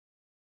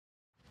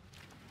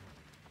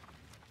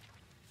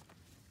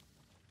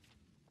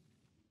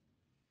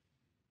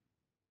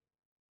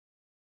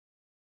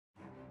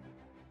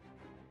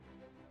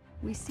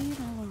We see it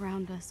all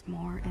around us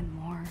more and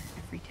more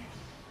every day.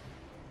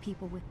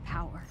 People with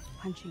power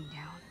punching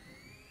down.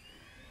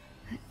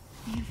 But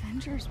the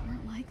Avengers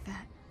weren't like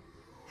that.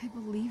 I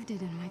believed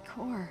it in my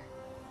core.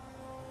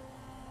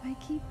 I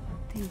keep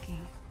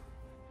thinking,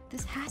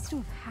 this has to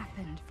have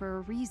happened for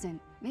a reason.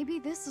 Maybe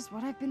this is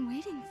what I've been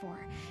waiting for.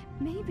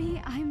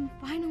 Maybe I'm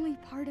finally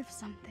part of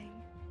something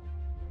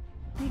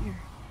bigger.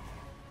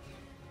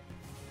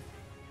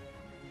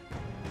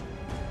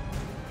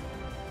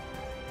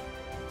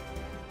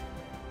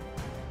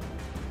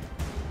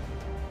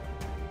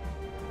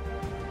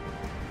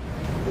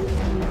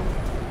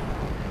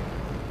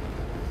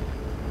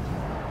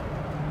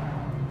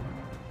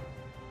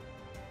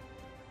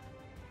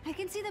 I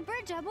can see the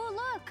bridge, Abu,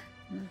 look!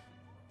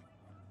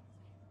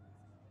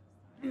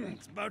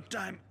 It's about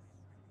time.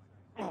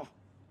 Oh.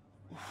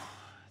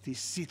 These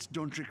seats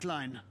don't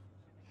recline.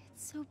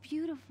 It's so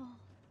beautiful.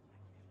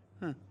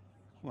 Huh.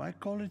 Why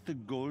call it the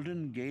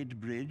Golden Gate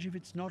Bridge if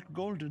it's not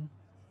golden?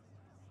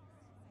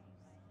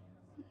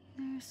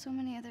 There are so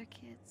many other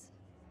kids.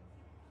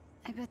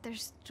 I bet their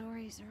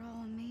stories are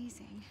all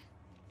amazing.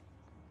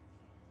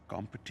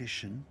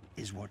 Competition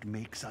is what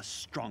makes us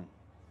strong.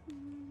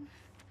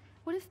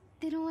 What if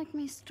they don't like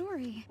my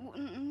story?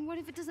 What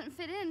if it doesn't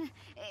fit in?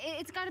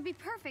 It's gotta be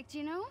perfect,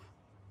 you know?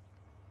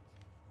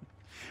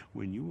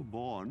 When you were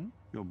born,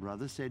 your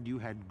brother said you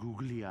had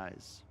googly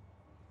eyes.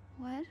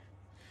 What?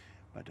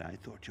 But I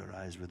thought your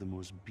eyes were the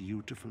most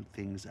beautiful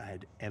things I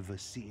had ever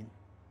seen.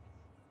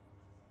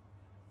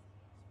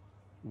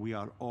 We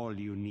are all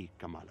unique,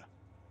 Kamala.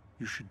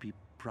 You should be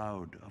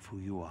proud of who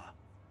you are.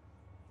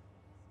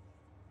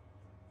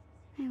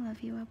 I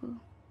love you, Abu.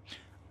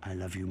 I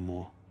love you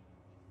more.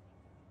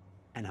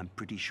 And I'm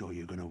pretty sure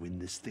you're gonna win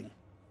this thing.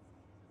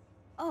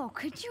 Oh,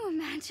 could you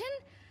imagine?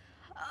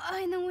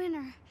 And the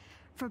winner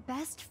for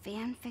best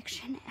fan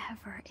fiction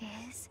ever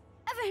is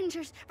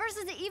Avengers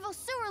versus the Evil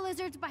Sewer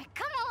Lizards by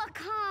Kamala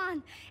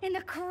Khan. And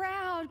the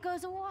crowd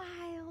goes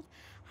wild.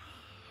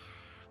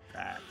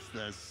 That's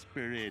the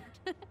spirit.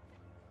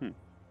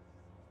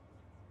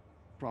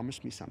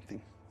 Promise me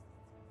something.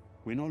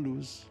 Win or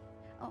lose.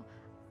 Oh,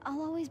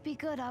 I'll always be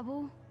good,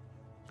 Abu.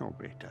 Oh,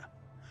 Beta.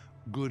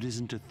 Good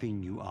isn't a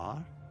thing you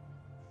are.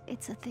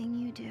 It's a thing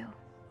you do.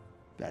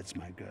 That's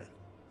my girl.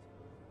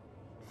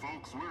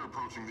 Folks, we're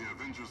approaching the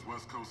Avengers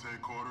West Coast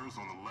headquarters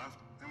on the left,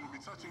 and we'll be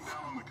touching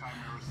down on the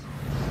Chimera soon.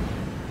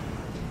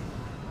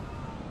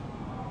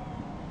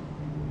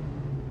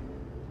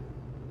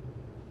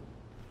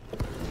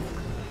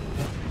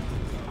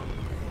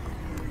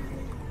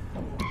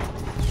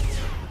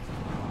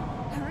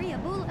 Hurry,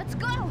 Abu, let's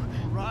go!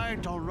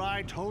 All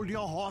right, hold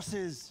your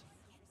horses.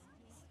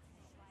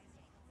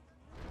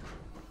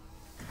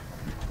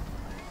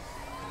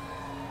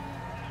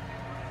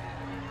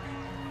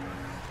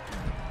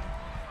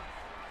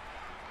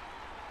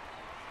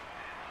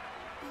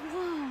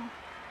 Whoa.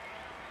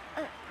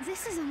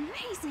 This is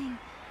amazing.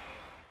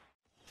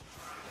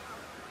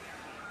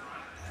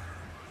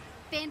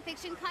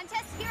 Fanfiction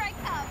contest, here I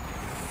come.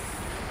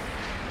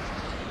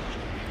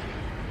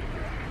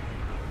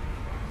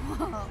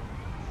 Whoa.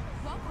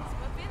 Welcome to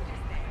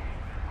Avengers Day.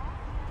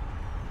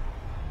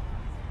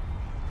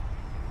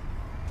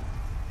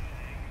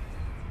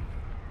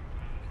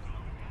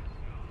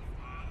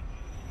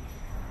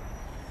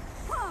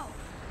 Whoa.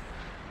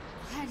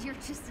 Glad you're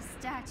just a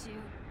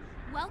statue.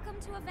 Welcome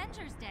to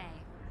Avengers Day.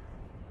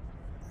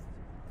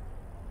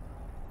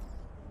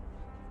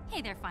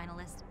 Hey there,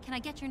 finalist. Can I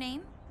get your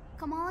name?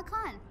 Kamala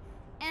Khan.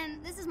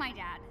 And this is my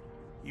dad.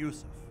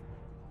 Yusuf.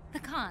 The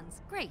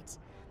Khans. Great.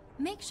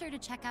 Make sure to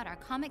check out our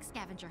comic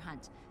scavenger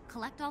hunt.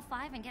 Collect all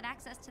 5 and get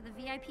access to the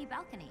VIP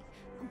balcony.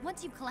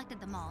 Once you've collected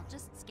them all,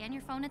 just scan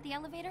your phone at the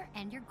elevator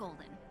and you're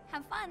golden.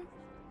 Have fun.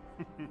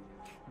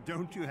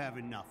 Don't you have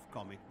enough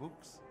comic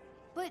books?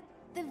 But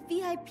the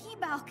VIP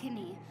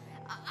balcony,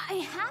 I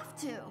have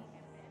to.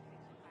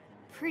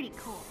 Pretty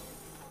cool.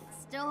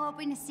 Still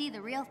hoping to see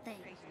the real thing.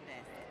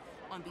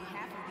 On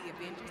behalf of the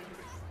Avengers,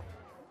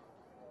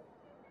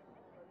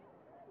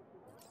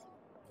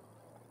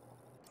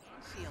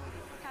 Shield,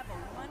 have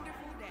a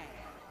wonderful day.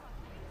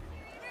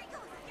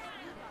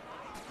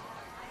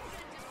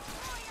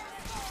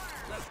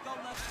 Let's go,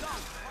 let's go.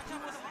 Watch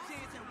out for some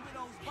kids and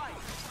widows'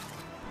 bites.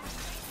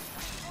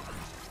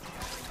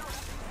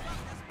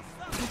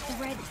 Hit the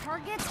red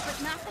targets, but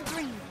not the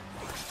green.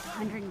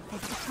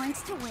 150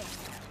 points to win.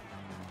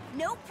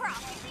 No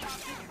problem.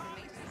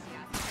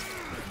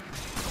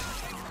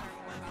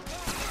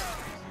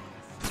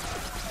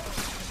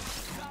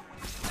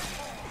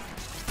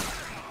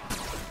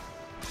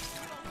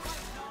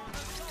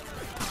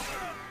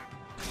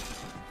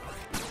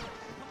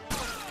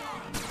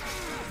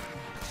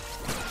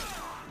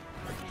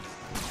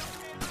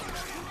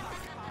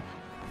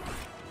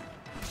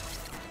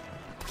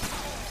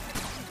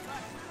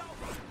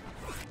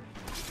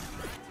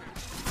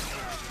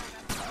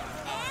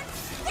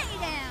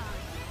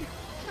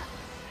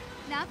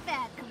 Not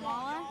bad,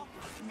 Kamala.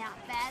 Not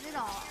bad at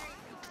all.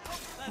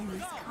 And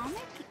this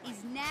comic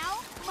is now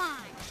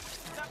mine.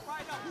 Step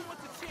right up. Who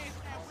wants a chance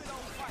at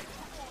widow's bites?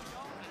 Come on,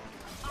 y'all.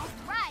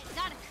 Alright,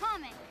 got a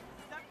comic.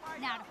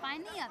 Now to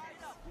find the others.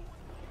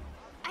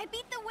 I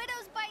beat the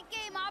Widow's Bite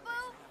game,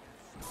 Abu!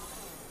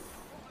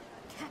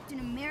 Captain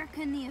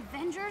America and the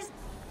Avengers?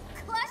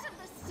 Clash of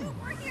the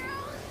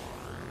Superheroes?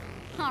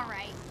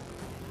 Alright,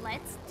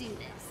 let's do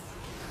this.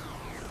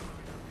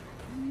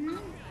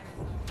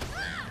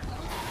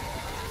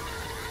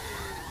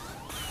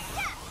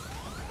 Yes!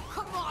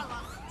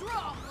 Kamala,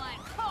 strong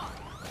like Hulk!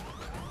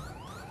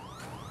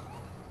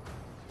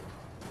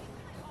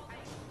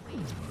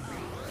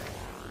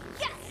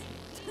 Yes!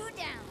 2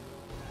 down.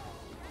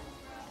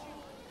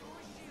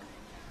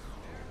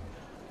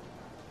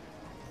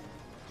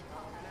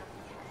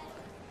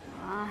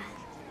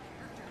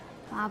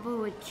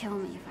 Babu would kill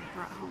me if I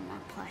brought home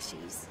more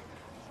plushies.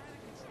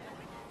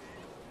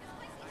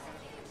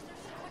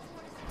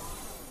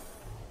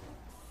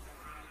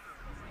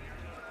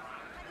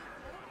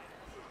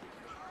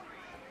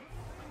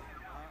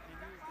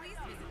 Please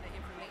visit the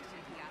information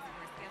kiosk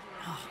for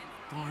scheduling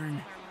events Darn. and learn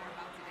more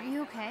about Are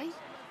you okay?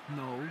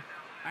 No,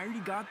 I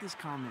already got this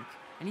comic.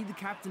 I need the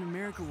Captain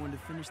America one to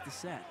finish the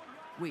set.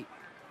 Wait,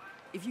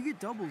 if you get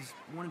doubles,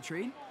 want to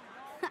trade?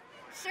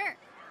 Sure.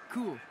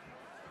 Cool.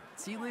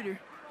 See you later.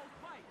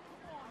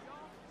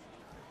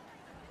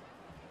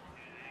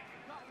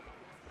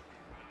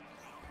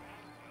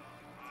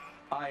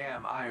 I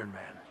am Iron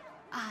Man.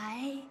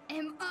 I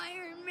am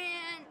Iron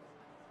Man.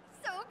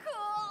 So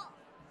cool.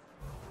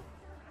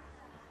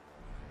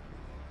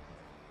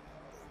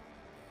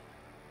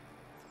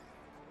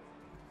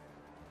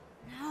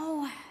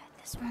 No,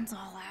 this one's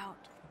all out.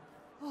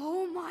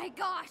 Oh my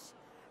gosh!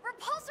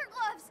 Repulsor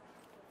gloves!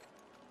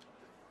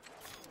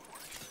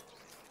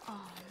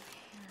 Oh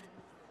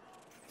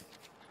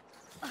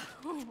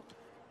man.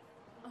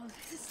 Oh,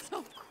 this is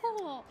so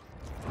cool.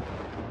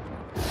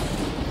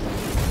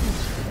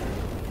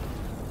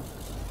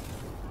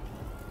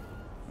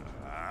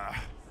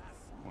 Ah,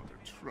 what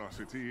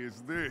atrocity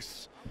is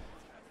this?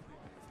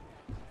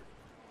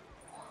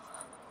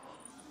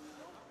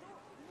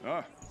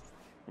 Ah,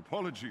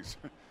 apologies.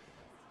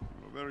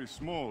 You're very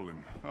small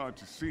and hard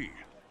to see.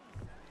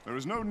 There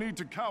is no need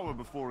to cower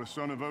before a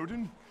son of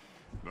Odin,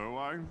 though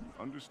I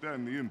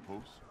understand the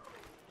impulse.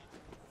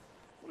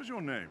 What is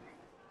your name?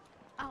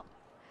 Oh,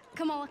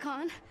 Kamala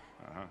Khan.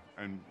 Uh-huh.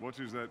 And what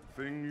is that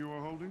thing you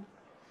are holding?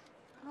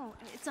 Oh,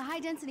 it's a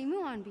high-density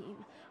muon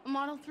beam. A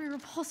Model 3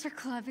 repulsor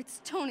glove. It's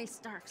Tony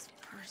Stark's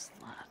first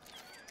love.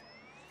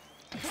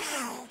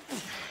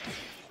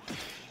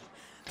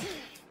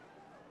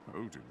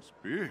 Odin's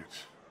beard.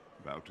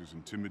 About as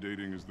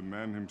intimidating as the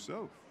man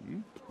himself, hmm?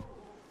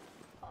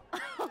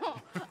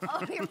 Oh,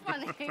 you're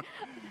funny.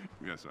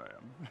 Yes, I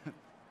am.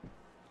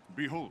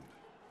 Behold,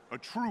 a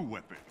true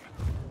weapon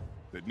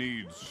that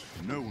needs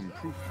no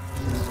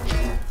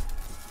improvement.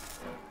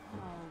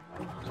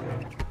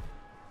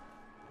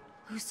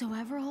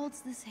 Whosoever holds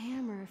this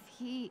hammer,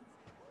 if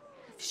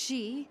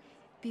she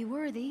be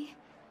worthy,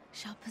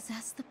 shall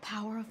possess the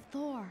power of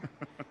Thor.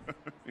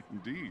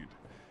 Indeed.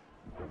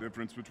 The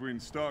difference between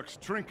Stark's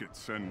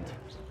trinkets and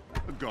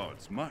a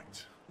god's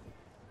might.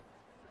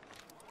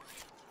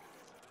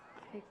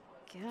 I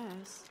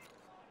guess.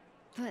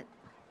 But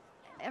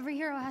every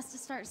hero has to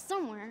start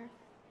somewhere,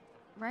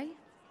 right?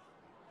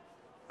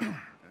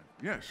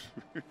 Yes,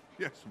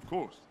 yes, of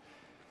course.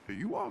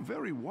 You are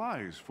very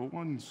wise for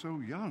one so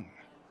young.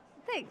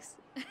 Thanks.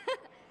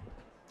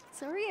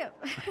 So are you.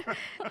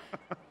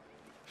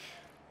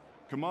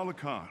 Kamala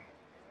Khan.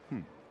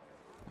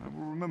 I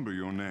will remember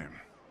your name.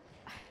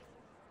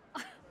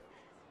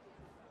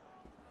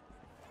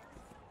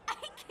 I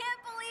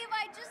can't believe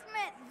I just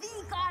met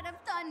the God of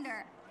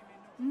Thunder.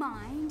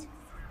 Mind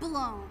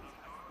blown.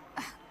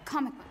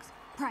 Comic books,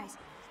 prize,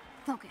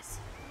 focus.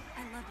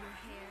 I love your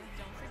hair.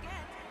 Don't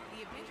forget,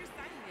 the Avengers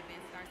signing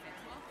event starts at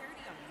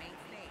 12:30 on the main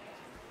stage.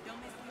 Don't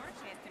miss your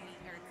chance to meet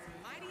Earth's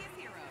mightiest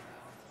heroes.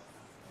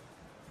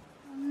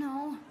 Oh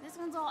no, this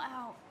one's all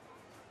out.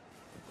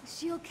 The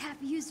shield cap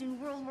used in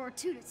World War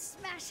II to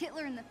smash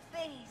Hitler in the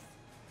face.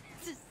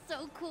 This is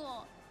so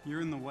cool.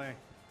 You're in the way.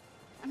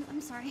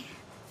 I'm sorry.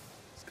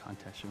 This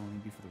contest should only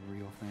be for the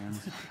real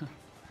fans.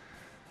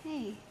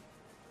 Hey,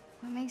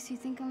 what makes you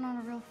think I'm not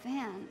a real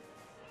fan?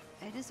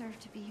 I deserve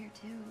to be here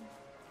too.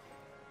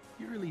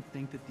 You really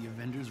think that the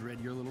Avengers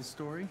read your little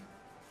story?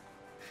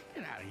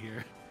 Get out of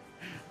here.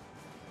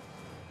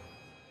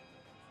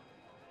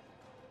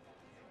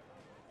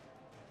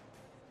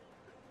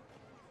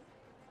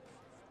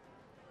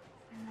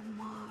 And the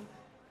mob,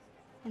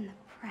 and the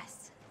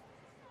press,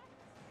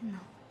 and the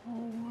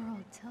whole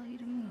world tell you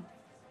to move.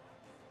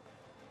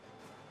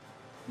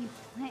 You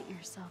plant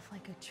yourself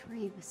like a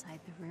tree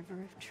beside the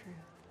river of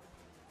truth,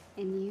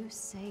 and you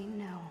say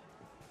no.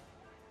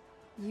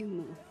 You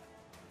move.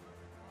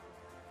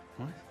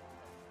 What?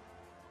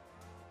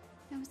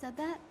 Who said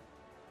that?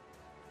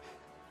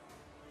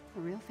 A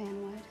real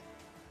fan would.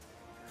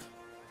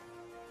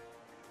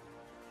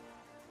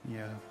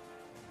 Yeah,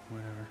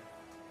 whatever.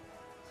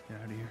 Let's get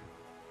out of here.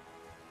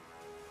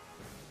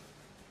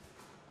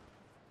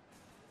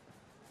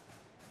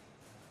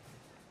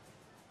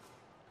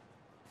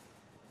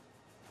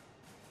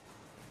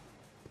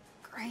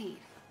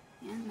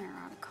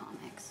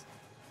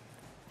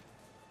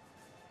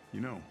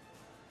 You know,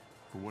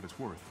 for what it's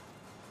worth,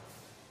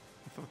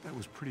 I thought that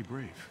was pretty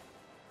brave.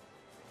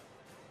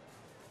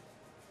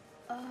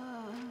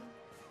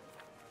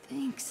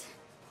 Thanks.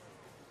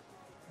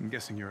 I'm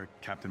guessing you're a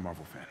Captain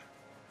Marvel fan.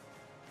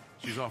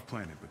 She's off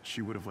planet, but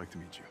she would have liked to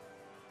meet you.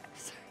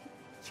 Sorry,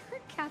 you're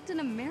Captain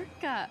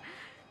America.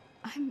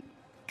 I'm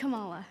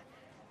Kamala.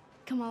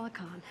 Kamala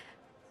Khan.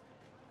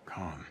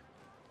 Khan.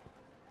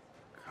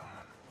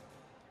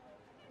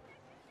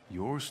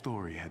 Your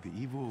story had the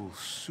evil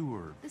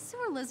sewer... The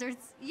sewer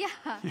lizards, yeah.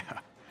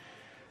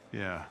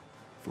 Yeah.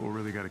 Thor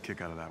really got a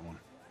kick out of that one.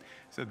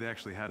 Said they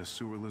actually had a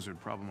sewer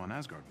lizard problem on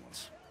Asgard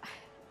once.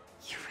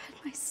 You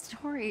read my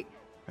story.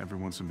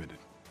 Everyone submitted.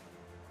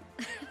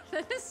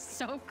 That is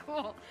so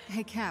cool.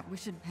 Hey, Cap, we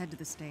should head to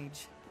the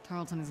stage.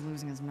 Tarleton is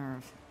losing his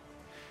nerve.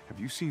 Have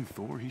you seen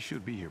Thor? He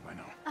should be here by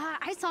now.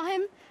 I saw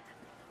him.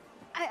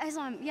 I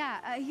saw him,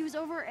 yeah. He was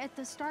over at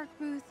the Stark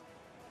booth,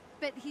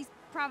 but he's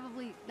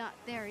probably not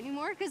there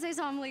anymore because I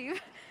saw him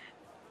leave.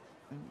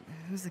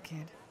 Who's the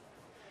kid?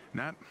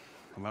 Nat,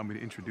 allow me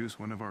to introduce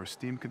one of our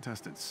esteemed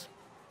contestants.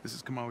 This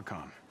is Kamala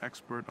Khan,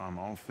 expert on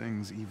all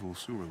things evil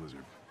sewer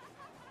lizard.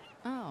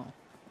 Oh,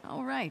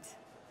 all right.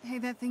 Hey,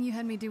 that thing you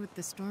had me do with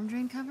the storm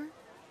drain cover?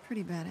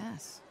 Pretty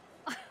badass.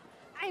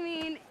 I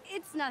mean,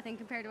 it's nothing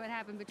compared to what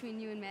happened between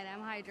you and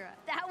Madame Hydra.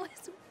 That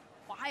was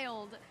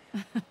wild.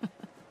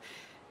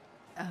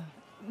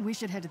 We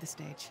should head to the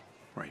stage.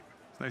 Right.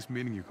 It's nice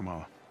meeting you,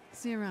 Kamala.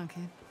 See you around,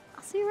 kid.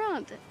 I'll see you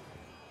around.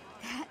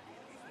 That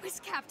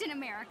was Captain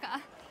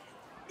America.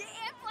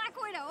 And Black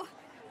Widow.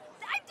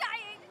 I'm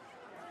dying.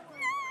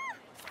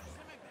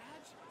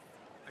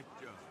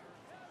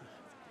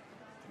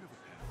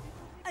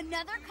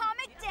 Another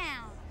comic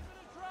down.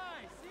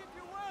 Try, see if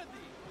you're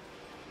worthy.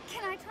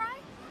 Can I try?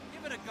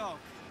 Give it a go.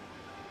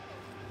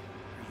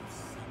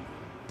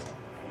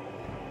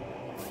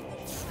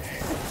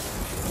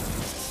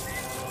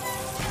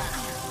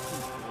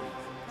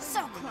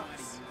 So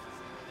close.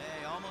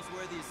 Hey, almost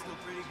worthy is still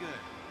pretty good.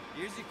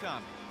 Here's your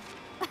comic.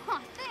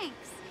 Aw,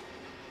 thanks.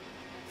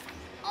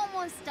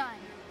 Almost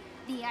done.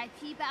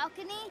 VIP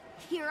balcony,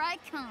 here I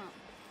come.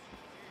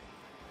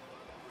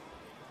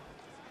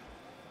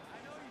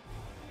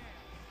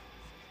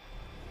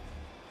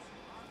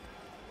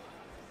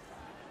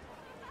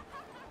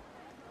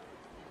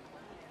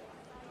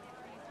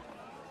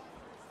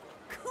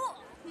 Cool,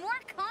 more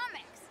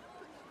comics.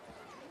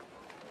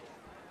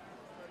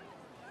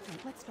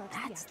 Let's start.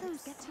 That's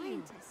those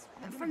scientists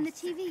from the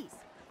TVs.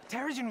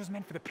 Terrigen was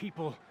meant for the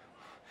people,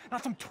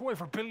 not some toy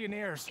for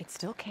billionaires. It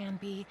still can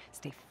be.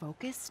 Stay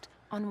focused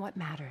on what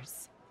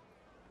matters.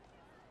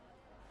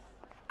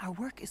 Our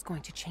work is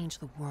going to change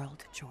the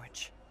world,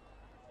 George.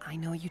 I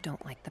know you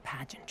don't like the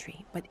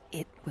pageantry, but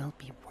it will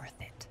be worth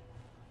it.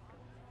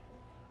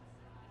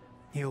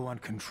 He'll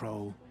want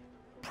control,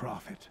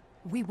 profit.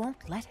 We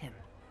won't let him.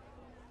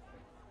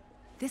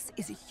 This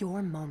is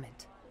your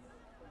moment.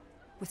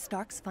 With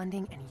Stark's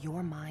funding and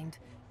your mind,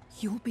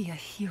 you'll be a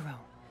hero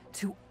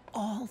to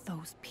all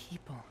those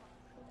people.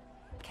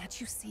 Can't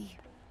you see?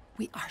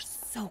 We are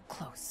so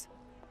close.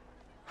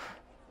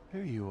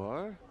 There you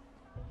are.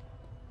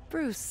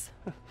 Bruce.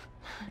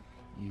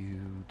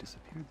 You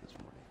disappeared this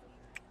morning.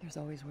 There's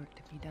always work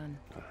to be done.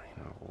 I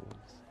know.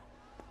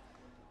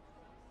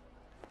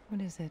 What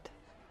is it?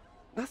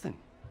 Nothing.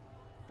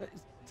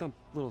 It's some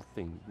little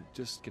thing.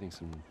 Just getting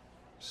some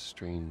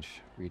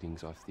strange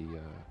readings off the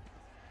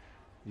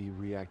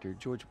reactor.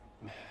 George,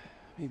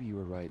 maybe you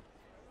were right.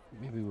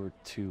 Maybe we were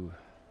too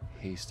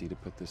hasty to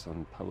put this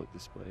on public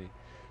display.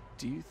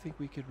 Do you think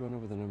we could run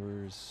over the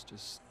numbers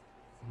just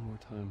one more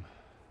time?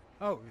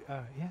 Oh,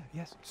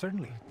 yes,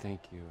 certainly.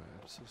 Thank you.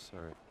 I'm so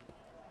sorry.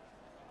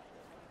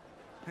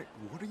 Hey,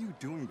 what are you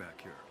doing back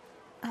here?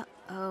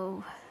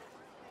 Uh-oh.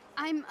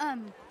 I'm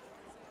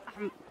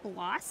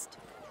lost.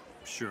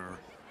 Sure.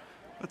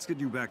 Let's get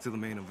you back to the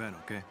main event,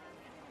 okay?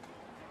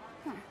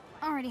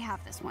 Already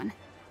have this one.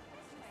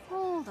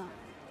 Hold on.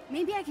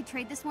 Maybe I could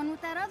trade this one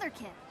with that other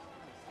kid.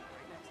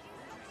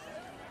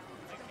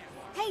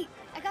 Hey,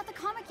 I got the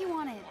comic you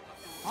wanted.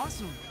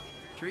 Awesome.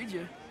 Trade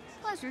you.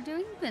 Pleasure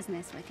doing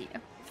business with you.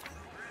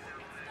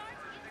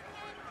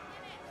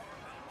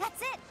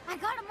 That's it! I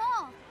got them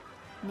all!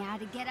 Now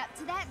to get up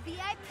to that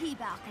VIP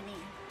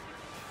balcony.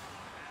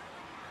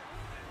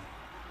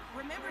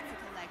 Remember to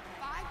collect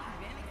 5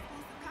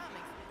 event-exclusive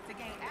comics to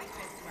gain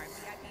access to our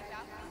VIP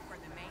balcony for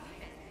the main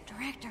event.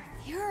 Director,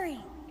 Fury!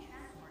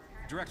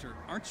 Director,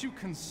 aren't you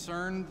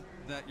concerned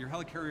that your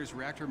helicarrier's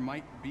reactor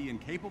might be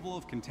incapable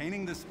of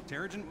containing this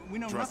Terrigen? We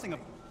know nothing of...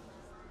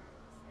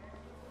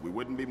 We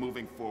wouldn't be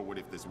moving forward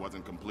if this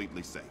wasn't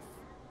completely safe.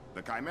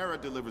 The Chimera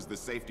delivers the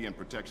safety and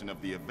protection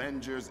of the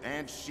Avengers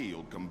and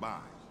S.H.I.E.L.D.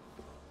 combined.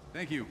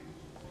 Thank you.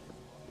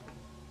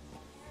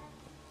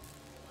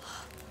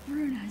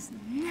 Bruno's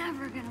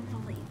never gonna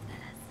believe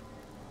this.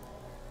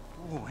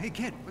 Oh, hey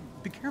kid,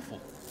 be careful.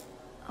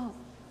 Oh.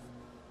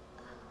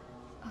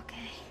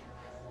 Okay.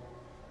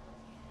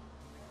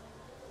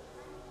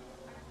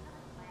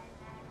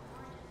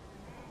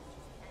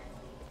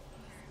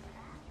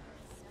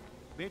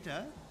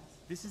 Beta,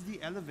 This is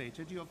the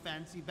elevator to your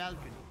fancy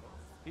balcony.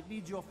 It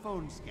needs your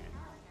phone scan.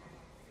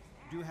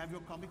 Do you have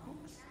your comic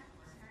books?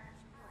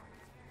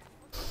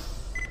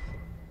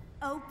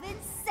 Open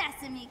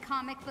sesame,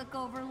 comic book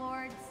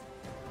overlords.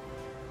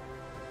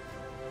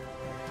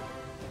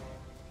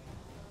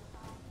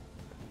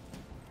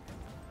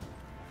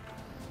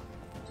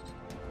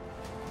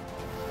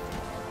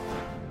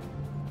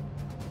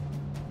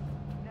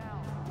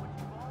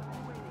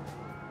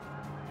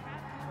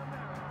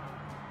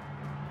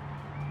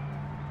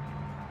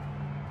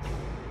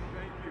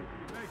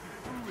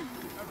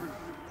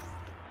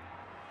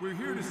 We're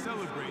here to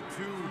celebrate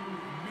two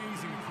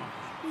amazing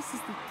accomplishments. This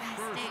is the best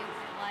day of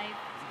my life.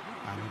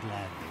 I'm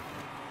glad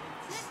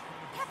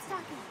Cap's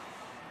talking.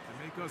 They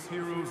make us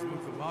heroes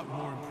look a lot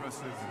more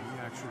impressive than we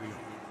actually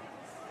are.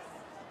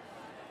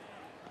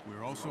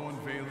 We're also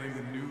unveiling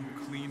a new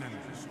clean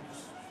energy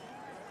source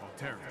called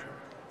Terrigen.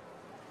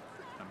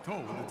 I'm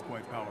told it's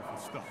quite powerful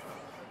stuff.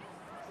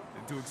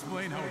 And to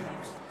explain how it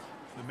works,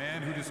 the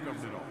man who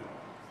discovered it all,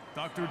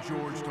 Dr.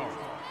 George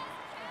Tarleton.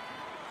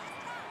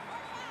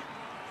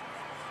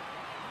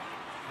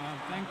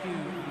 Thank you,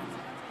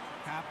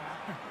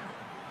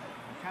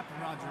 Captain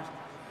Rogers.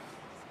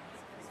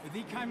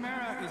 The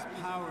Chimera is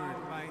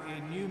powered by a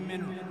new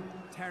mineral,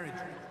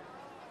 Terrigen.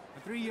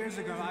 3 years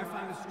ago, I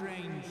found a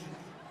strange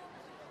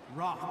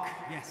rock,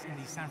 yes, in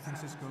the San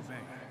Francisco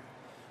Bay.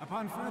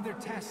 Upon further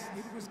tests,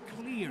 it was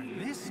clear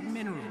this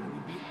mineral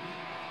would be...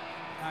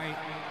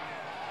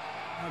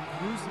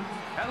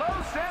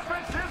 Hello, San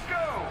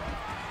Francisco!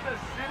 The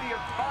city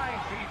of fine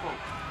people,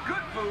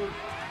 good food,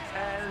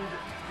 and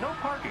no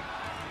parking.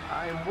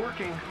 I am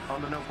working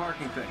on the no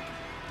parking thing.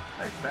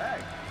 Nice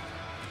bag.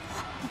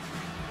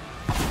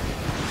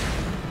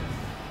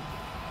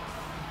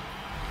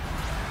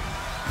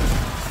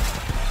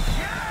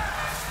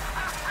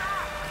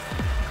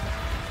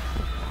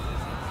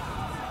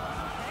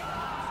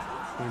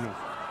 No,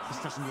 this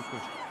doesn't look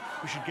good.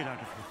 We should get out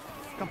of here.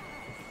 Come.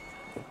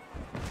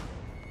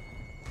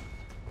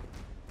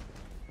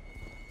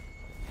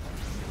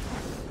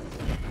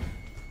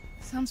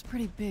 Sounds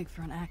pretty big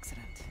for an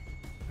accident.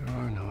 There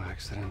are no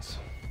accidents.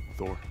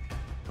 Thor,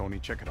 Tony,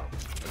 check it out.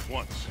 At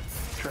once.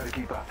 Try to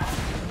keep up.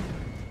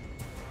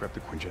 Grab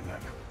the Quinjet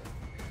nav.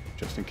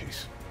 Just in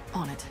case.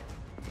 On it.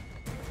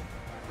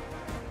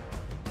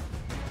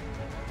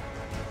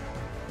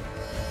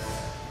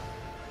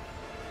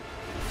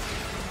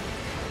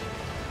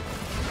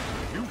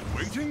 You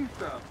waiting?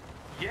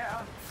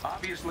 Yeah,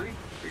 obviously.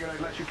 Figured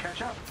I'd let you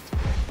catch up.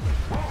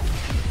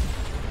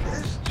 Whoa!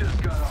 This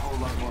just got a whole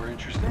lot more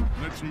interesting.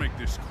 Let's make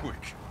this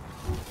quick.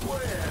 Where?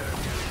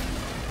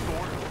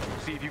 Thor,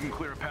 see if you can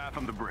clear a path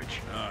on the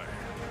bridge. Aye.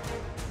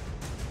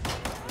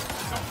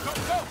 Go!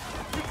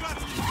 We got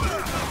to use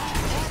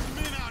all the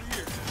men out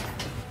here.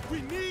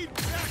 We need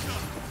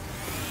backup.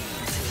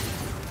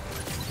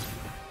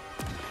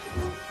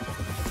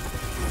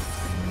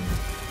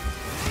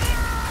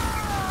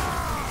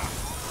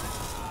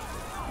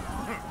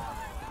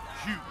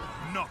 You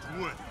not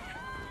worthy.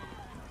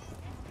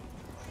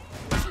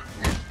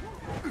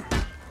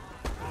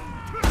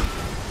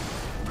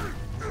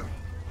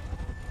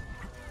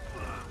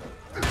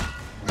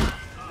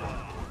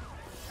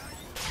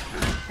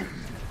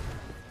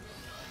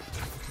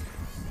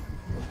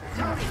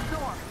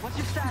 What's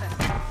your status?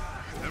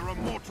 There are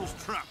mortals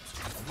trapped.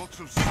 Lots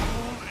of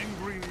small,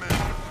 angry men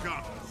with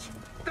guns.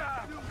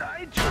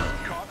 I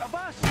just caught a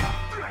bus.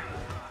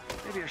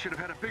 Maybe I should have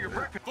had a bigger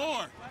breakfast.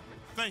 Thor,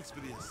 thanks for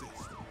the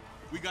assist.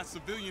 We got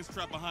civilians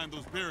trapped behind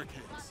those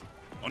barricades.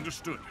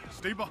 Understood.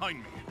 Stay behind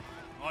me.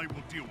 I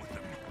will deal with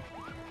them.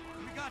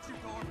 We got you,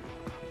 Thor.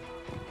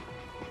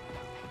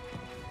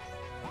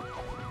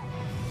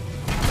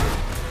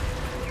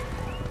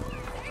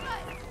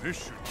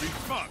 This should be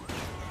fun.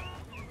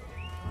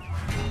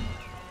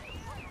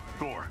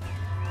 Thor,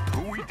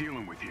 who are we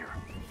dealing with here?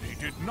 They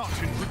did not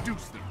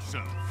introduce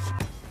themselves.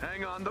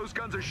 Hang on, those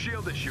guns are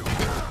shield issue.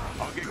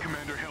 I'll get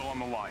Commander Hill on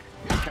the line.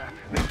 Cap,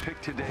 they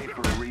picked today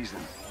for a reason.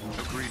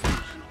 Agreed.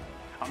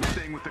 I'm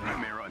staying with the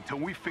Chimera until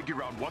we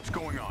figure out what's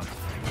going on.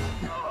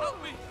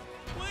 Help me,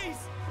 please!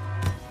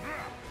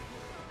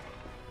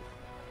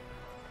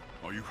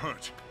 Are you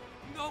hurt?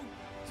 No,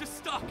 just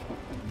stuck.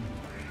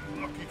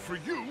 Lucky for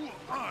you,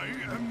 I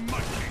am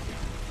mighty.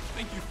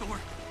 Thank you, Thor.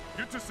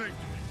 Get to safety.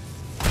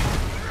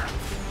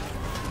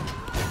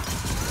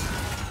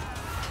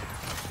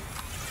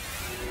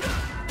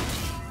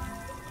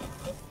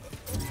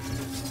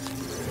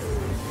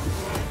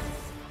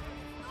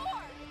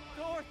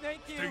 Thor,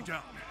 thank you. Stay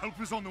down. Help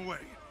is on the way.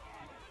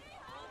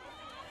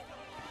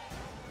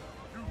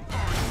 You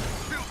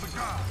kill the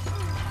guy.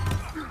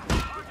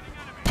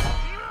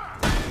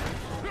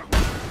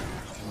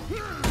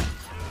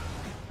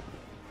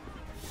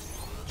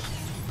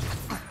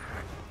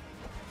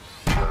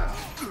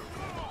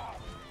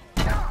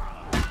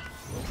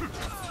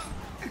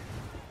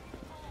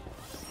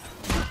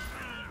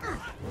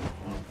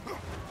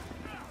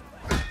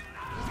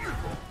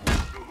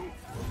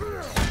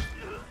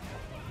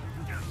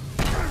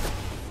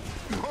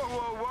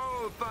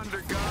 Whoa,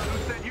 Thunder God. Who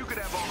said you could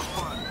have all the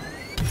fun?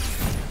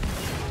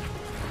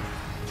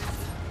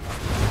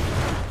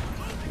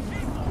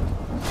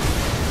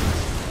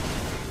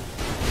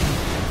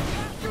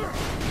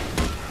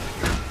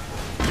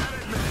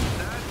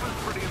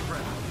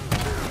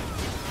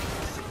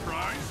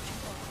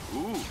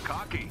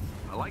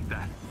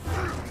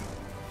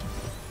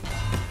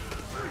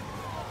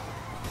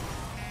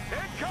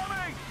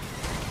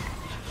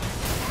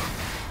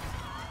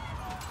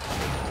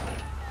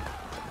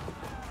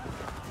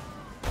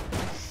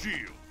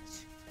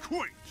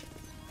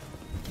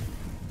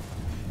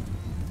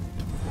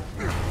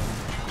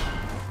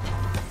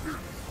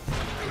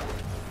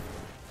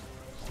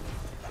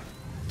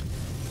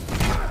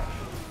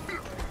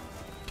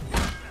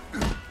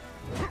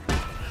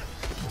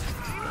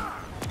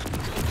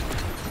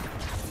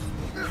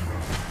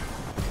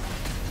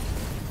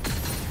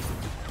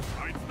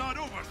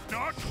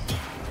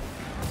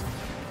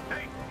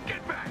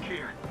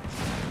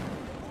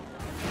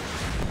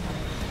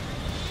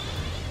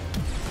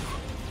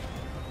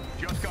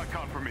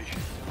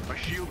 A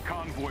SHIELD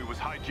convoy was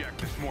hijacked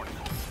this morning.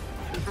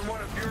 This is from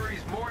one of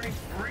Fury's morning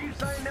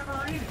briefs I never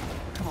read?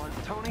 Come on,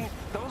 Tony.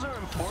 Those are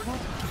important.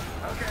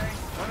 Okay,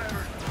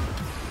 whatever.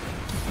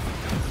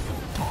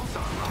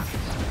 Pulsar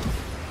rockets.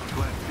 I'm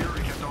glad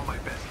Fury kept all my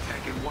best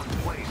tech in one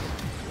place.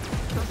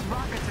 Those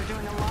rockets are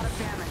doing a lot of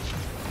damage.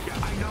 Yeah,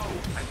 I know.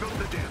 I built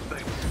the damn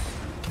things.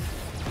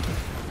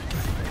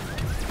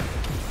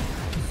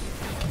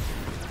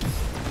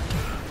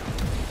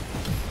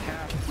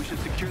 Cap, we should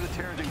secure the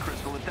Terrigen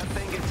crystal if that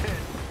thing gets hit.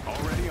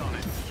 Already on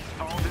it.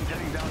 Tarleton's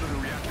heading down to the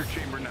reactor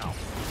chamber now.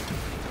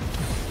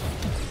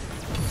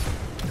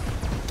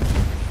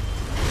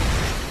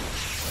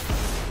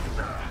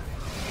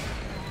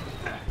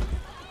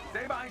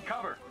 Stay behind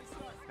cover.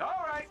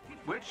 All right.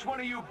 Which one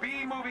of you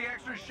B-movie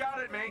extras shot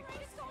at me?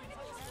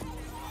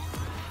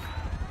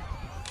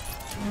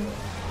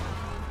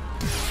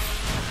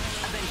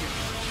 Avengers,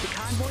 the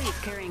convoy is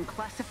carrying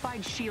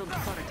classified SHIELD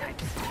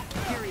prototypes.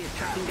 Fury is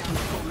tracking down the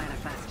full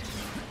manifest.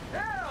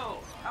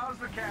 Hell! How's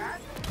the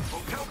cat?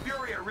 Well, tell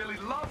Fury I really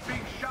love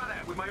being shot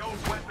at with my own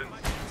weapons.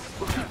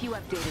 We'll keep you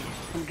updated,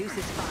 and Goose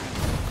is fine.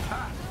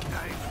 Ah,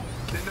 I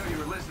didn't know you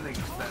were listening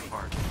to that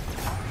part.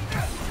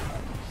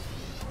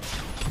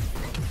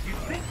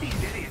 You'd think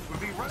these idiots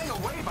would be running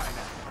away by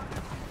now.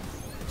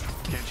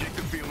 Can't shake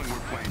the feeling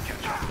we're playing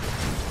catch-up.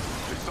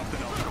 There's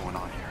something else going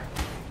on here.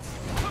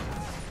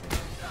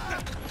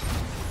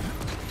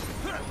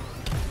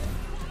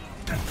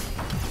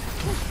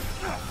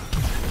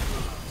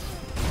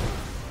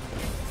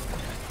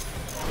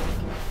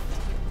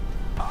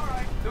 All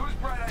right, whose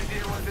bright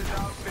idea was this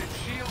outfit?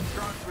 SHIELD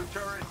trucks with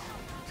turrets.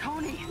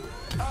 Tony!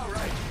 Oh,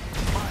 right.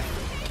 Fine.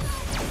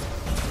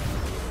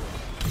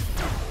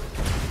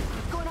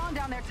 What's going on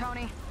down there,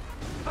 Tony?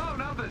 Oh,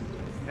 nothing.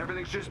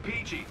 Everything's just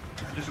peachy.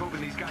 Just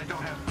hoping these guys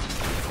don't have...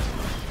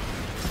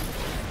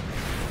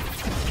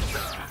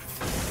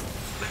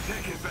 They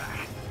take it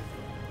back.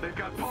 They've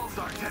got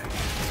pulsar tech.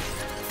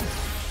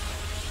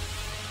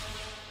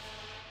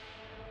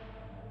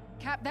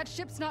 Cap, that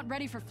ship's not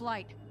ready for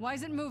flight. Why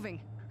is it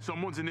moving?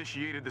 Someone's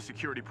initiated the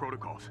security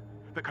protocols.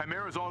 The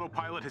Chimera's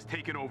autopilot has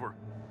taken over.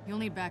 You'll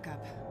need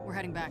backup. We're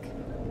heading back.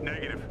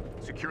 Negative.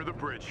 Secure the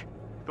bridge.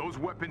 Those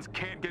weapons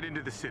can't get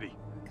into the city.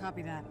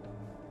 Copy that.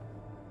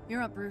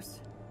 You're up,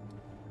 Bruce.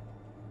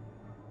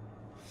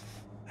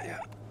 Yeah.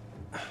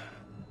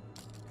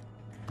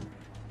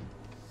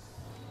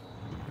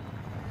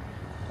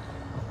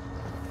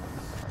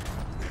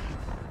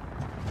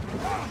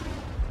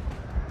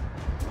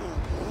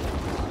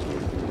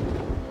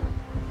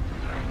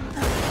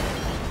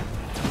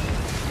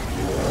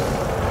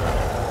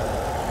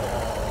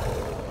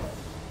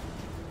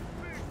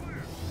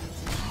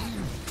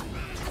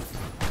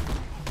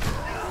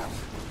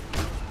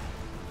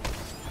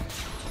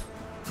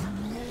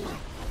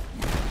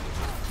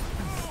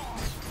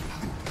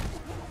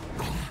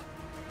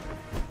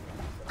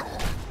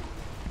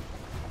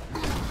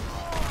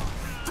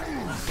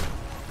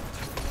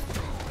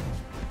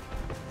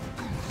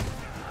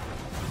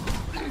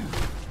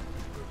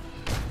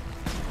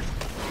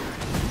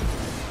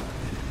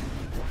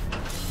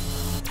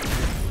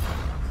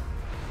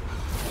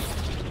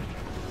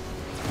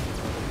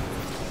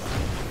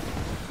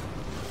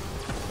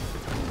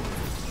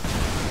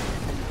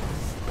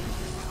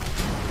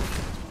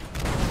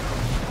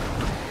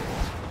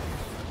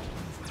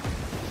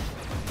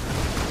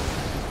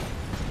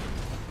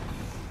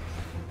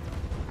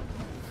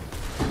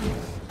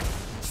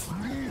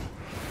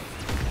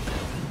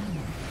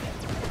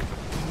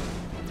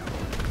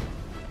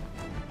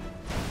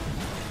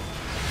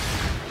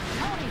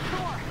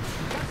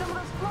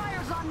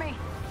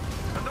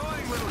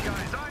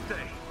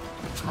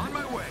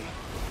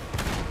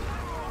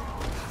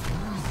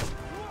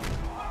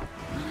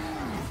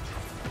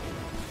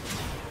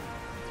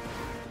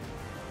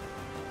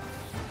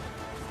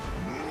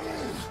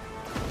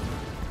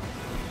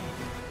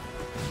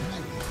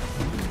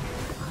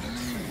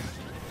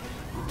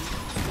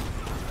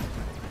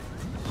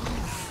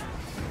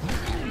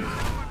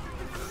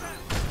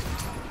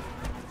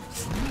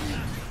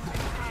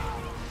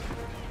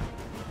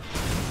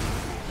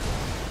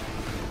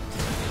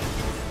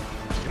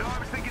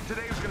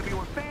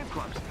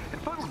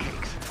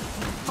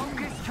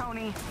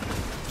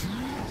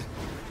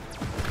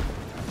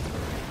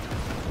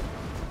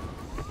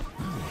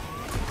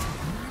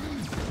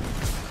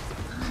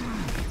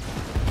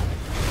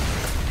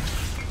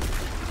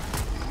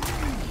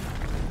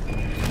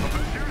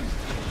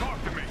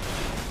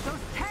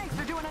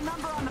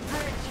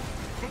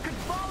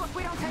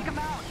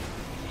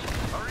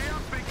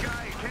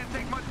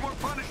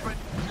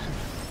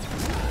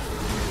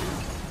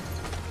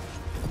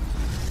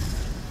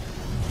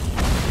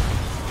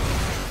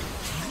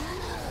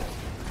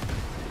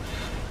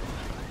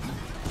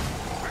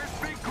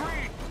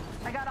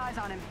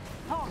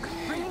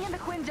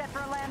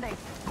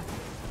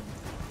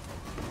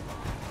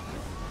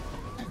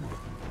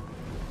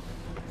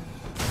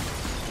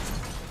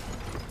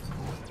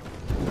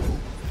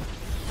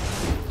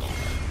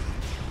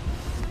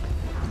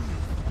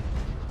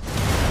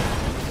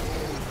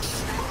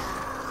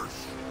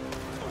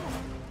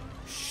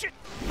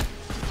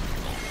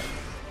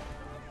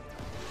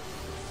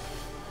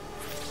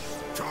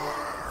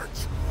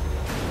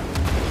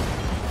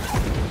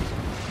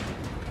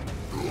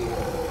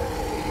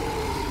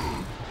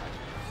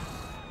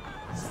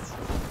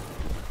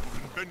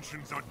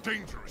 Russians are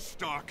dangerous,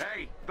 Stark.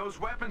 Hey, those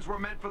weapons were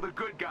meant for the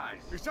good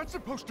guys. Is that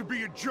supposed to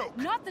be a joke?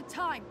 Not the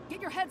time! Get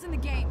your heads in the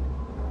game!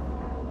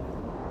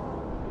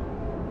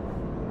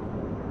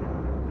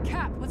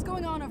 Cap, what's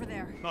going on over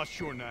there? Not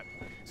sure, Nat.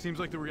 Seems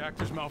like the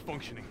reactor's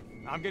malfunctioning.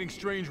 I'm getting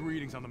strange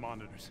readings on the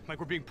monitors,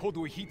 like we're being pulled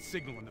to a heat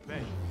signal in the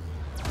bay.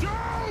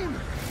 Down!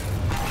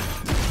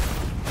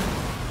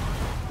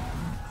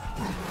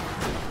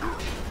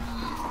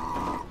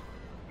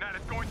 Nat,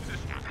 it's going to this...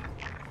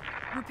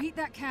 Repeat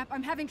that, Cap.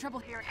 I'm having trouble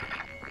hearing.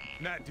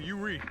 Nat, do you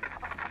read?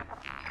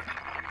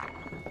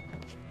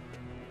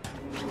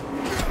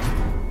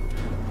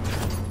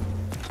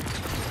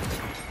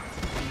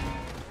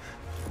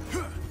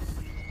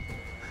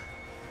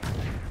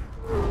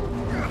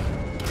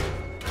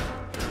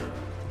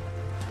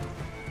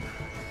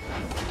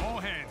 All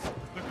hands.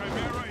 The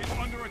Chimera is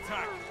under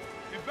attack.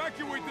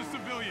 Evacuate the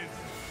civilians.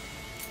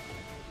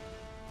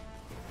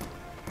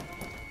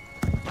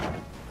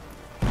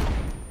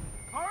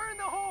 Fire in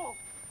the hole!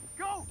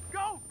 Go,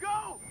 go,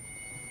 go!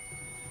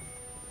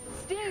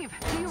 Steve,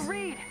 do you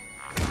read?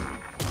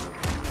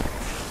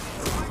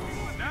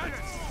 Nat!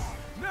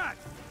 Nat!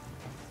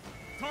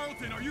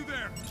 Tarleton, are you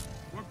there?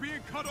 We're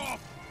being cut off.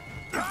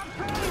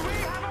 Company, we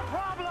have a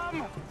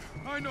problem!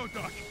 I know,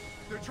 Doc.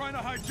 They're trying to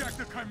hijack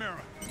the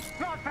Chimera.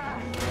 Not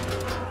fast!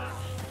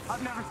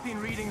 I've never seen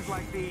readings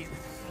like these.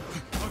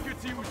 I'll get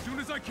to you as soon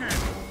as I can.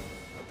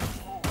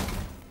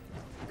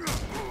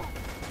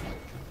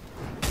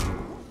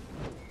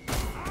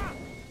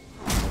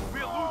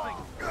 We're losing.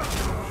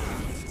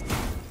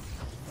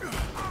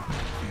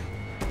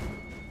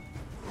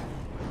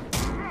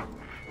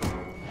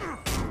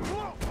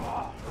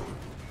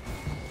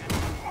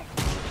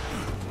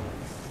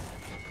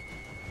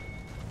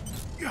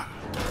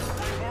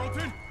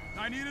 Tarleton,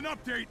 I need an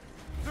update.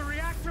 The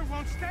reactor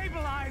won't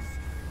stabilize.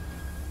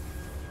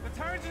 The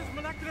turret's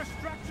molecular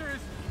structure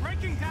is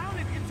breaking down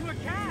into a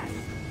gas.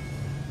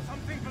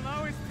 Something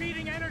below is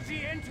feeding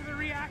energy into the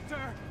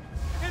reactor.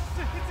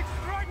 It's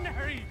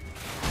extraordinary.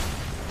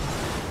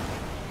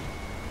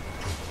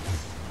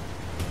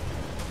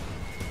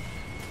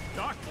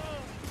 Doc,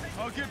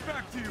 I'll get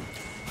back to you.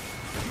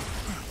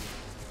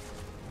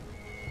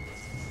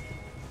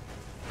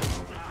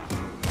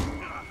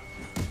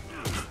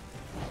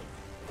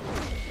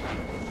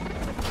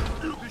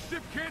 The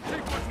ship can't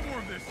take much more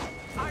of this.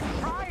 I'm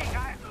trying.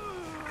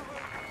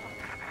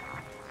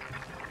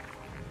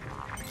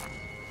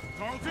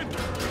 Tarleton?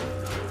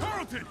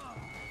 Tarleton!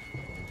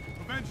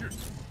 Avengers,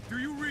 do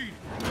you read?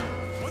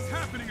 What's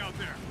happening out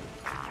there?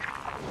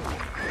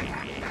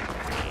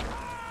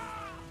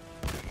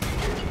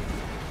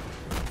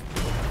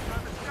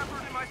 Got the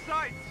Shepard in my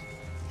sights.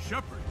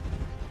 Shepard?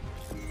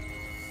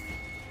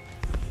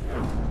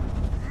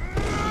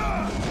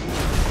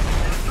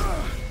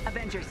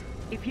 Avengers,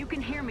 if you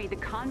can hear me, the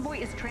convoy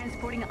is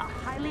transporting a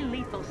highly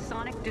lethal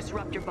sonic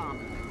disruptor bomb.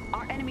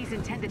 Our enemies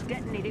intend to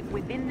detonate it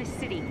within the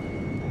city.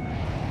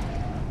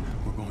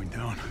 We're going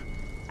down.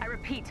 I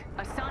repeat,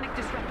 a sonic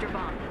disruptor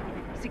bomb.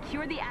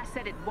 Secure the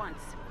asset at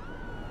once.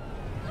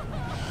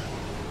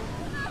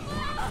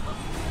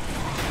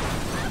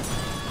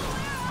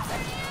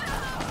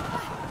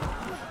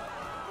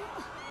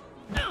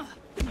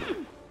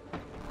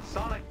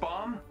 Sonic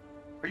bomb?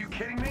 Are you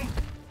kidding me?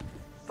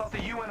 Thought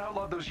the UN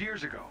outlawed those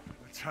years ago.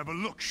 Let's have a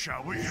look,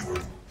 shall we?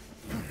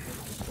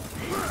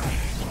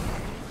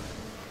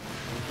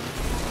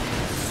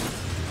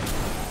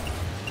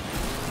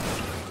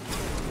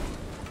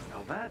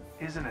 Now that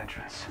is an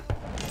entrance.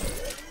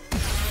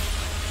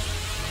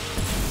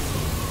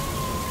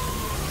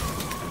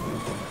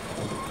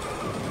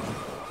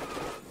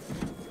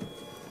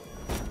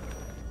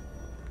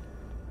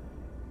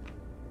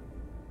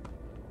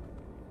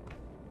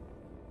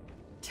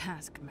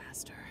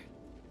 Taskmaster.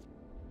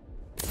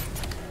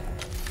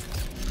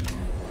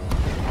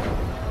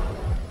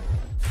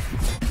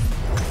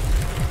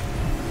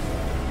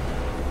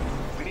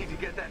 We need to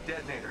get that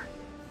detonator.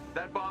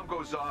 That bomb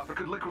goes off, it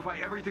could liquefy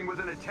everything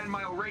within a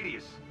 10-mile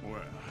radius.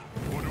 Well,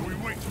 what are we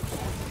waiting for?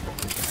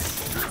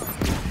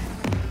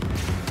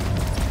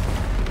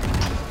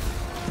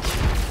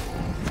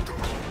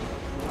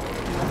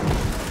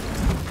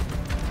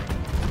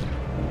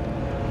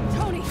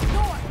 Tony,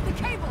 Thor, the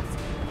cables!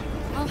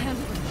 I'll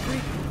handle the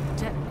freaking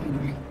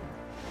detonator.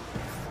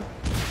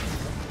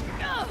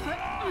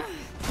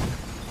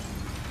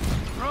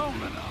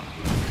 Romanov.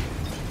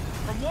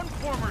 From one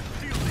former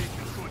SHIELD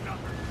agent to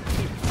another.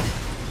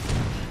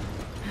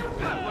 I've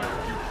learned a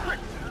few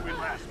tricks since we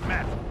last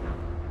met.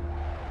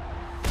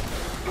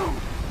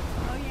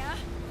 Oh yeah?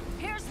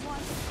 Here's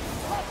one.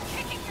 Oh,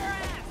 kicking your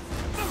ass!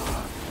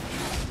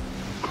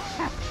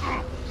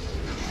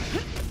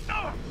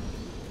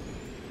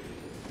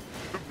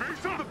 The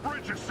base of the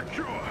bridge is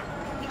secure.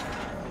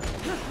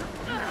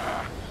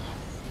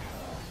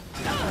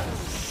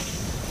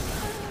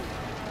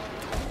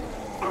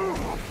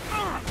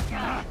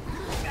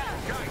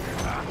 Guys,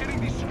 getting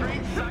these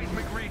strange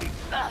seismic readings.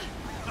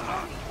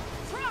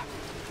 Truck!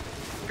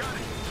 Got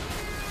it.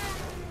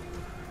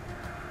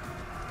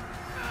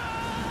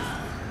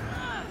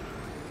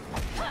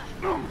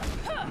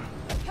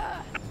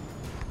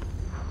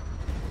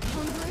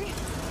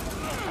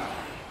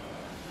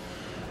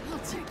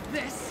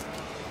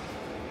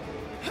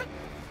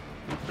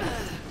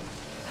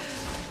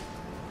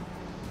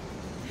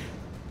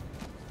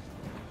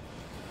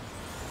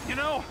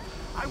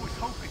 I was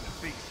hoping to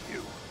face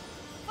you.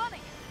 Funny,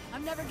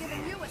 I'm never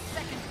giving you a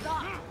second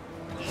thought.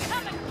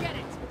 Come and get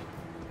it!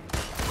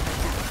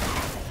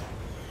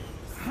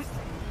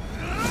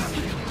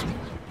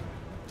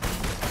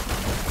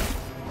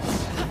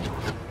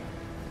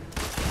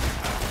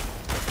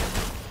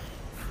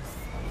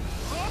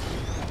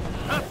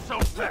 Not so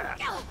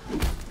fast!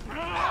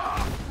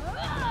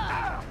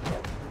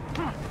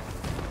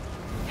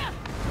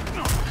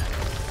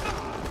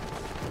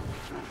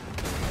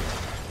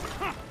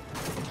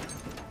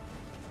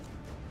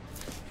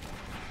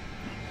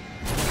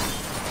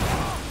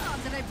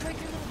 Did I break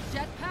your little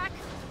jetpack?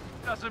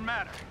 Doesn't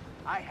matter.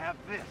 I have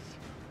this.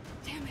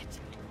 Damn it!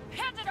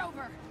 Hand it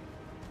over!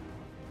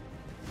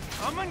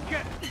 Come and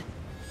get it!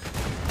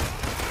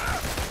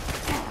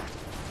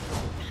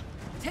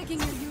 Taking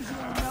your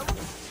usual note?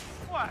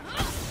 What?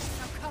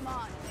 Now come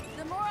on.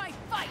 The more I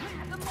fight,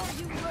 the more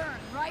you learn,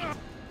 right?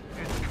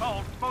 It's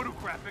called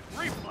photographic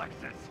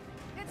reflexes.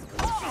 It's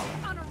called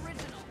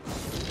unoriginal.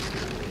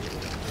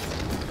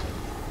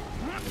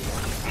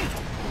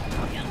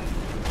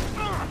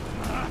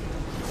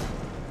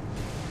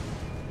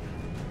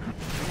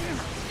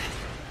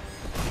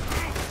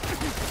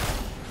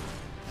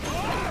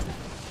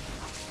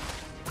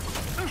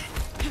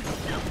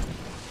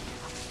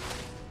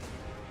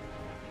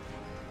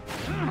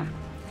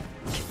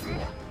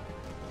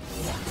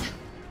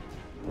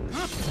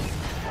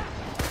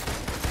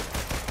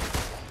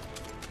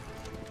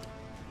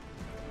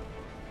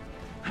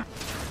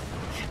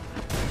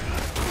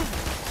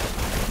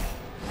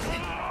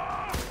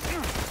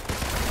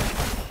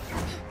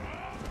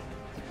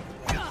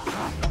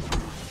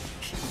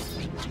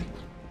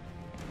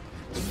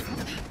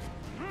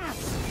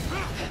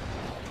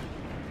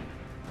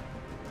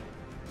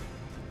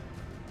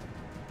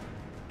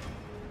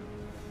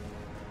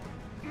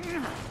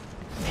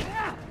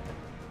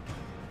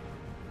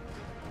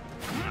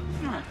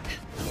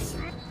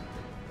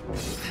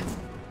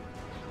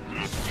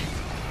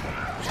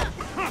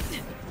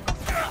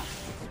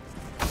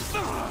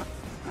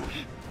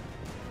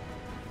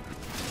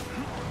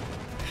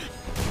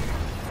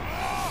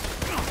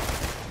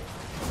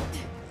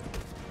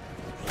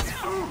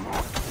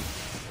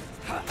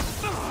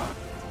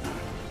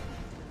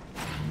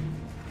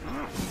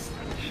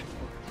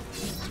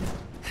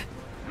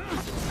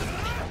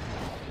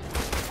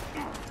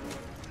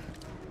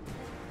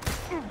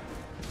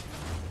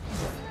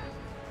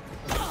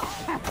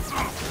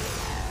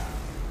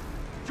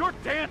 Your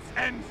dance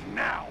ends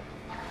now!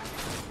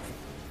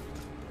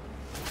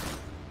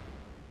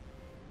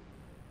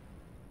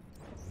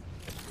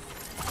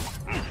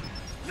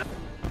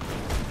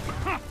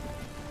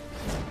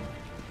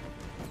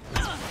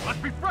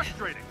 Must be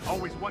frustrating,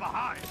 always one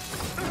behind.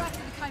 You're after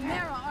the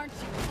Chimera, aren't you?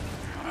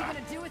 What are you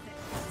gonna do with it?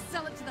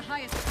 Sell it to the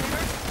highest bidder?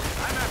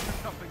 I'm after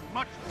something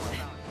much more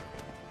valuable.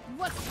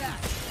 What's that?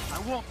 I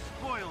won't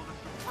spoil the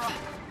surprise.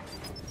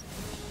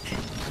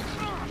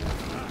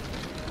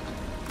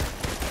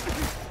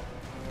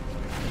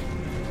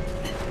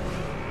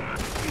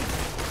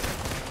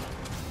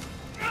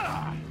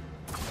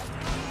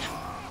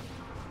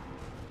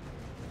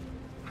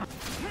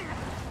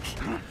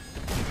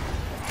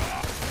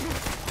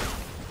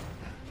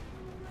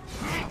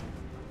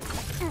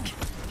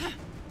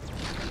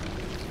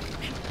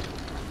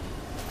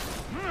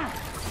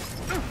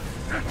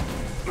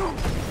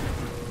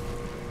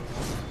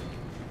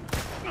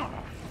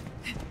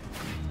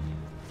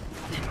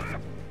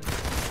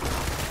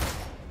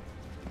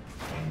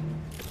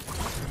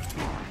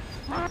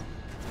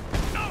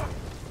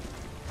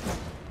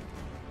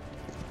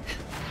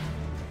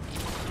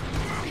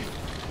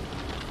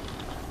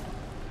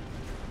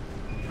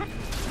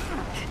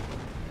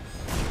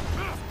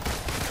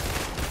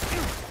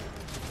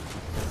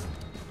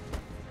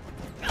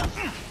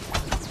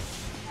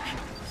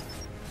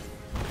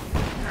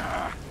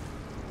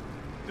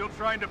 Still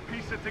trying to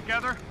piece it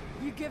together?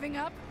 You giving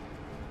up?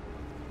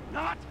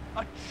 Not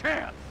a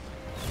chance!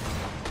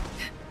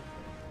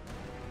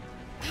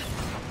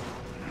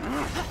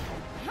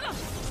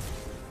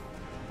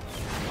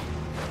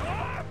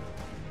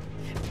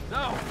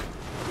 So,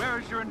 where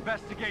has your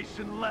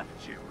investigation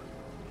left you?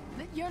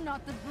 That you're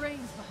not the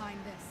brains behind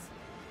this.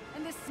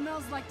 And this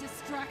smells like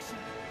distraction.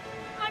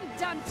 I'm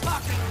done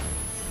talking!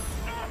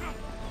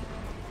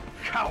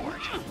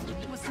 Coward!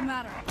 What's the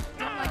matter?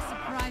 Don't like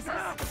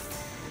surprises?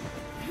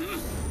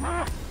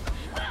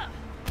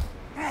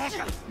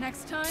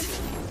 Next time,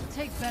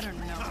 take better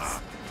notes.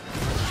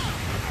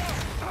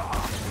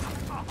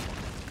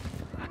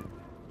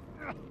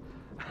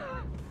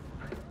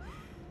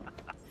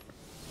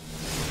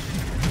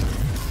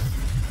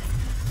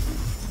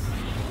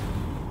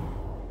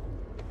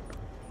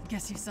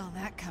 Guess you saw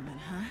that coming,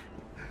 huh?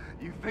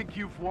 You think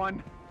you've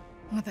won?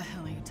 What the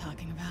hell are you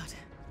talking about?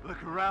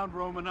 Look around,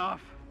 Romanov.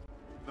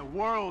 The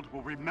world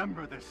will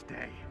remember this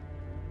day.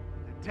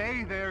 The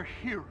day their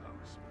heroes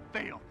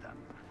failed them.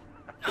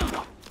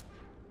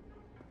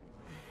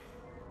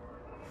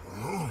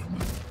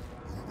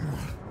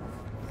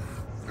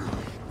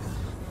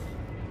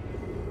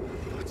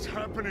 What's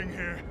happening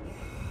here?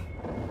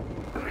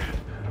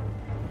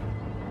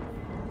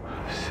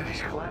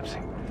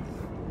 collapsing.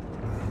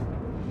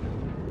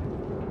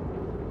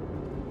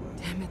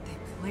 Damn it, they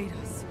played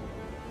us.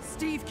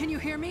 Steve, can you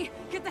hear me?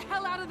 Get the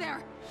hell out of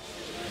there!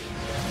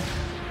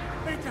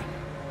 Beta!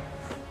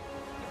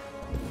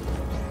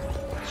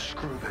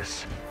 Screw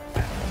this.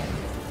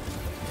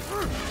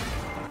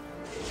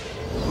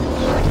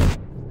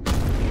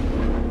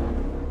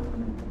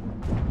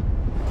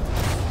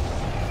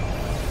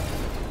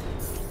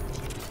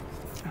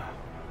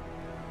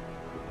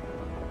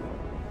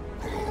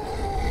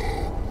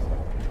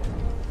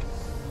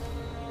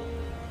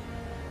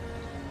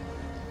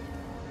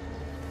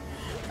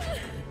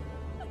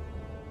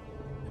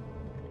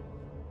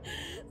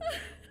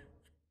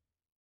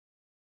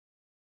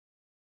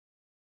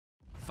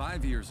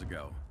 Five years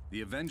ago,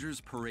 the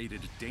Avengers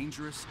paraded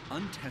dangerous,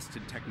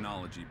 untested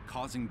technology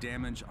causing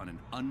damage on an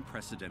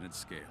unprecedented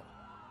scale.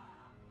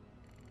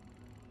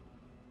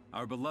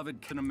 Our beloved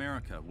Captain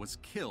America was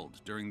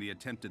killed during the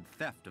attempted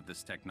theft of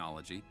this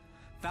technology.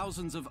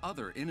 Thousands of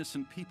other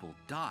innocent people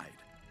died,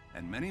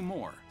 and many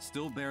more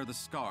still bear the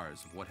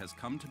scars of what has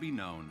come to be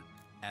known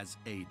as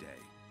A-Day.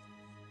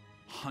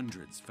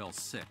 Hundreds fell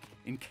sick,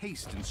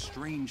 encased in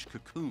strange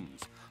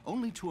cocoons,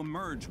 only to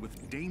emerge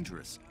with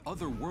dangerous,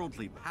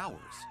 otherworldly powers.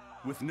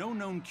 With no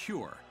known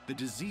cure, the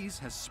disease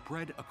has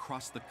spread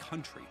across the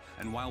country,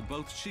 and while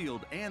both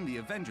S.H.I.E.L.D. and the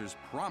Avengers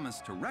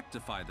promised to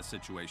rectify the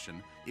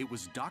situation, it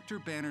was Dr.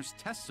 Banner's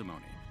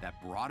testimony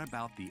that brought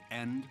about the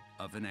end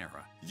of an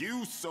era.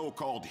 You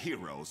so-called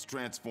heroes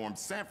transformed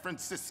San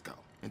Francisco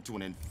into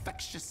an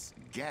infectious,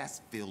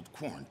 gas-filled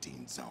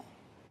quarantine zone.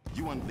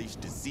 You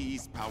unleashed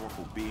diseased,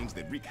 powerful beings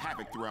that wreak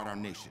havoc throughout our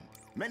nation.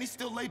 Many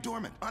still lay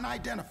dormant,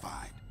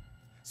 unidentified.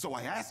 So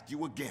I ask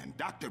you again,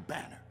 Dr.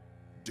 Banner,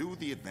 do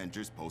the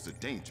Avengers pose a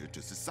danger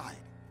to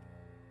society?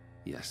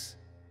 Yes.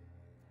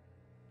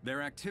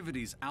 Their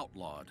activities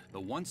outlawed, the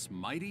once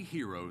mighty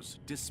heroes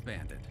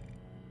disbanded.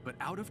 But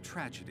out of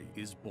tragedy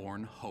is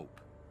born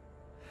hope.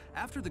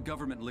 After the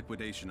government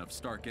liquidation of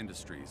Stark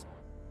Industries,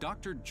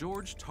 Dr.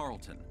 George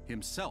Tarleton,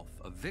 himself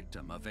a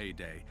victim of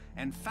A-Day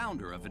and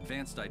founder of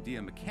Advanced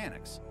Idea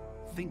Mechanics,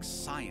 thinks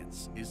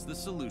science is the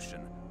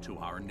solution to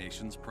our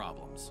nation's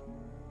problems.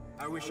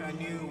 I wish I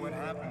knew what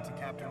happened to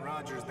Captain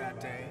Rogers that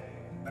day,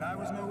 but I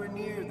was nowhere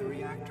near the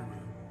reactor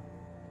room.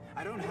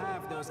 I don't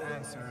have those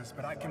answers,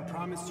 but I can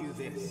promise you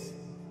this.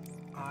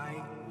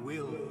 I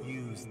will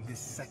use this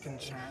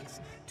second chance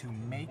to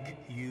make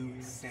you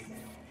safe.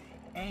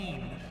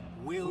 AIM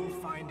will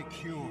find a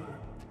cure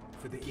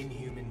for the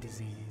inhuman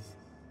disease.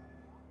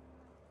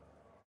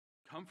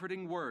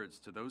 Comforting words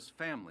to those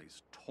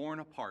families torn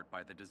apart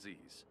by the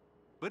disease.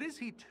 But is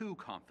he too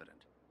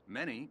confident?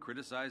 Many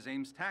criticize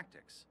AIM's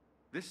tactics.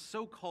 This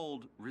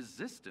so-called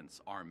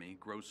resistance army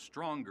grows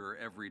stronger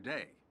every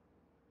day.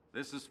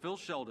 This is Phil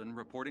Sheldon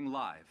reporting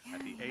live at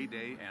the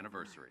A-Day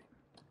anniversary.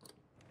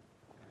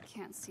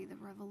 Can't see the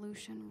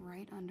revolution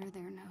right under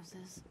their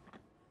noses.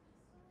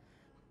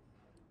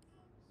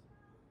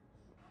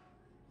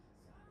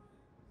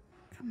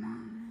 Come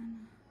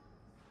on.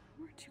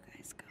 Where'd you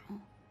guys go?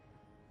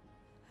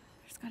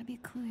 There's gotta be a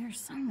clue here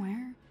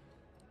somewhere.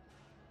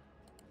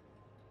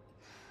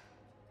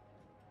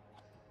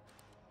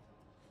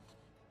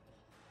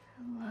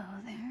 Hello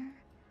there.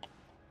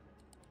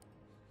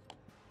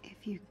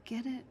 If you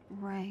get it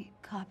right,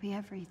 copy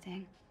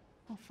everything.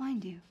 We'll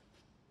find you.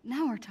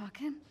 Now we're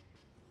talking.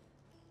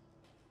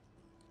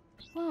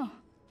 Whoa,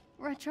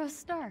 Retro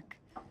Stark.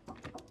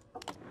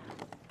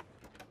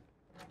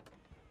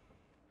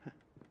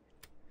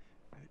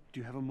 Do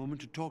you have a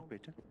moment to talk,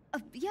 Beta?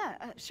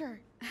 Yeah, sure.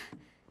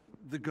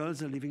 The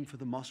girls are leaving for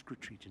the mosque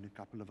retreat in a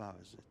couple of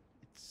hours.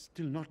 It's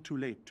still not too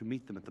late to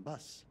meet them at the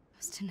bus.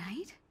 Was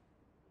tonight?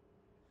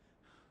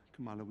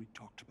 Kamala, we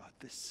talked about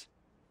this.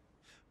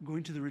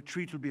 Going to the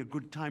retreat will be a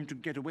good time to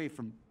get away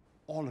from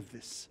all of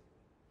this.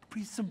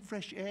 Breathe some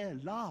fresh air,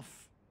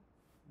 laugh.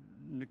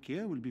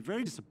 Nakia will be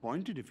very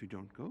disappointed if you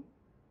don't go.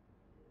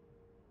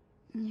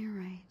 You're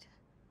right.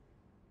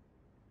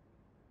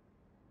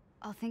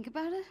 I'll think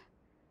about it.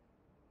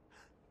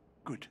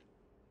 Good.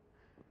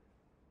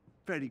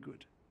 Very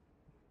good.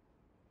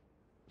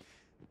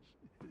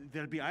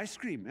 There'll be ice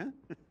cream,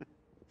 eh?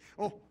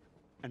 Oh,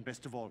 and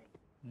best of all,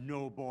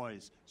 no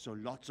boys, so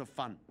lots of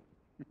fun.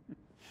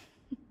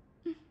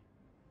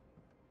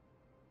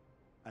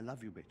 I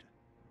love you, Beta.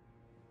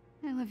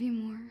 I love you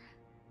more.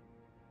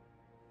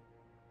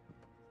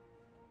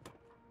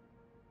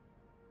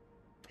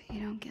 But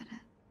you don't get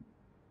it.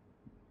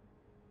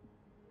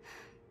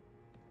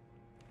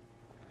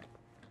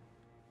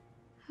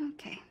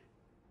 Okay,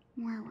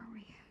 where were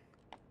we?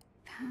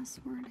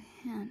 Password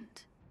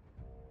hint.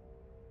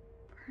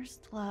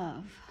 First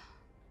love.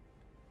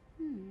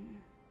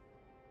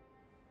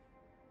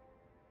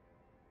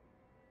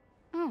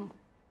 Oh.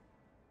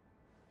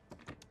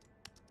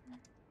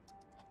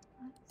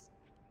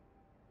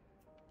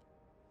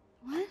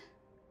 What?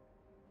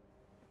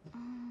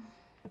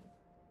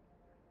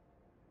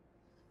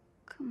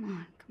 Come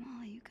on,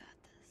 Kamala, you got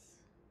this.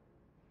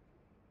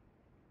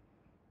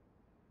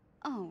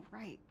 Oh,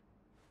 right.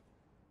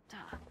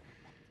 Duh.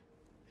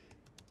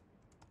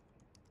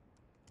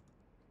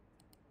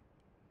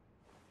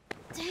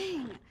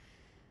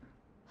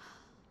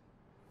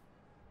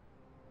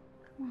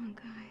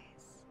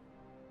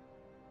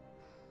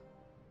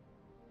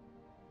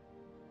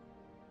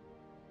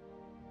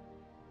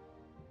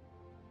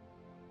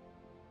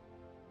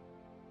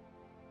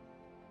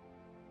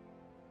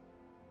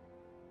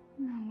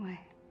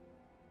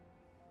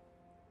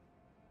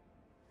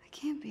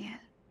 can't be it.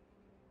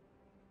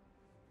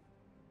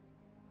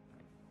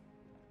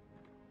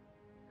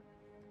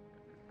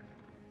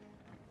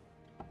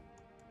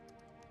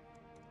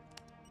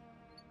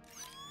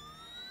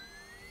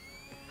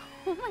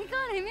 Oh my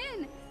god, I'm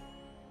in!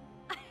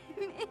 I'm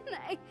in!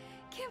 I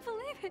can't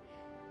believe it!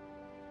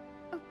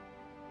 Oh,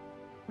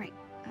 right.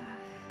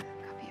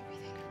 Copy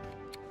everything.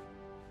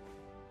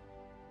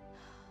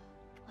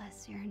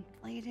 Bless your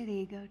inflated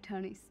ego,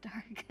 Tony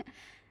Stark.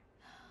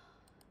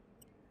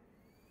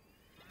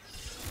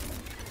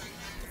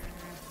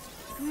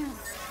 No.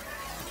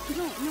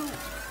 No, no.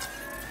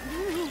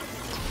 No.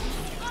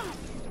 Oh,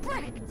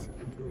 wrecked!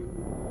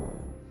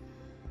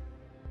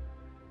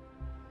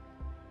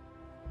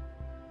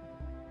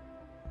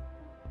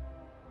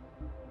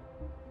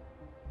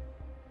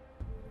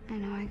 I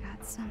know I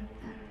got something.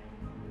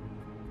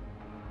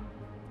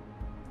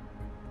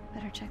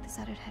 Better check this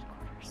out at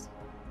headquarters.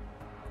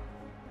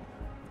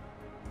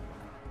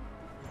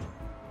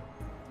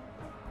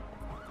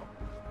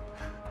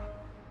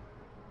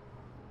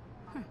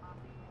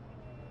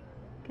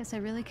 Guess I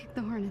really kicked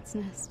the hornet's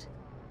nest.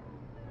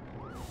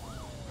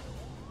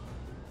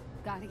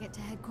 Gotta get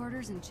to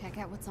headquarters and check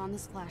out what's on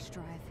this flash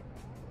drive.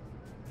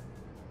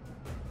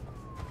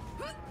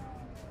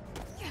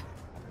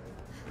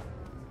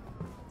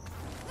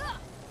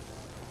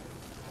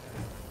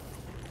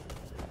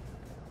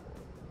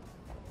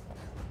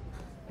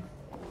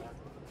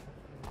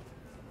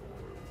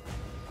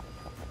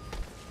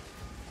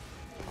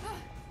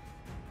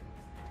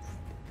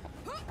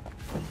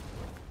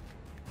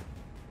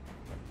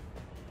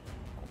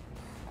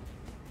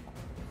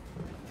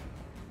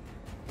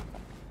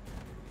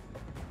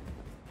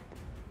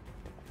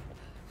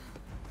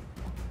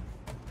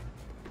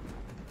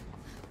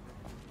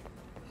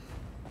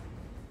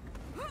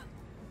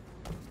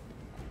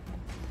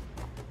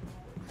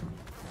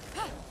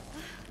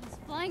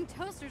 Flying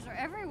toasters are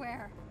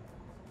everywhere.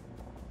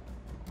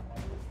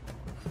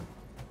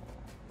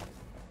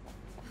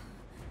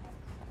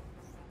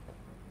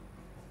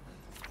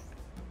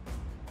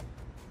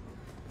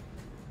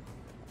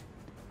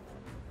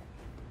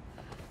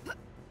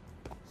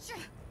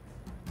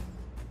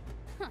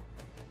 Huh.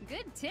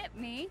 Good tip,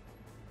 me.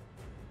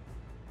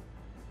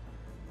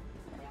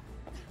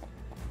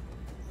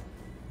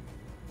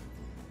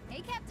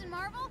 Hey, Captain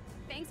Marvel.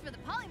 Thanks for the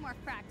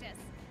polymorph practice.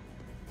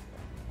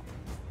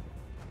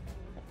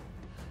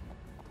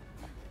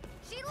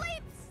 She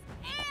leaps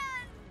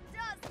and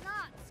does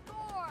not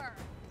score.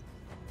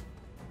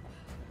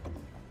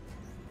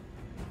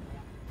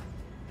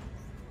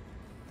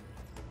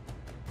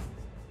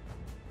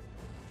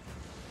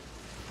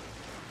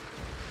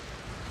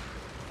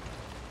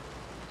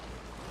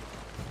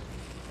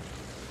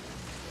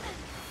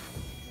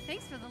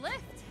 Thanks for the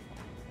lift.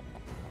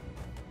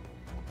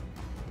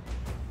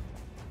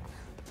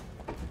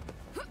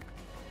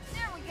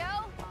 There we go.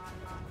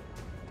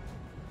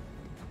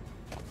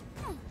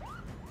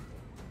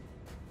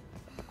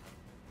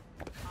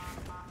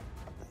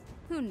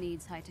 Who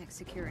needs high-tech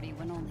security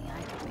when only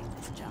I can make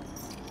this jump?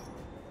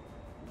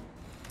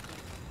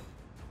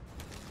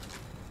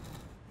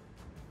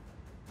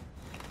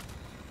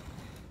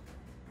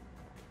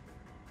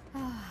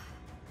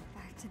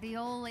 Back to the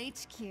old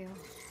HQ.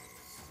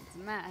 It's a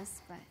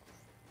mess, but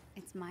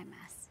it's my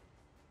mess.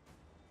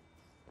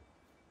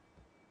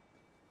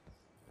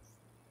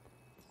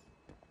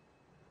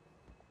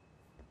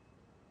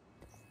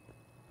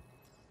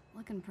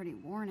 Looking pretty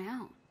worn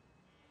out.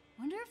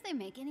 Wonder if they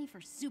make any for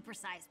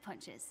supersized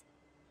punches.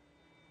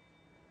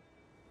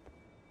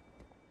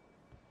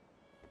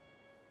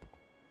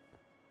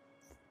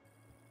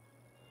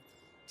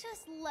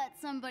 Just let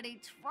somebody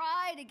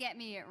try to get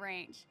me at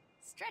range.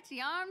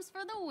 Stretchy arms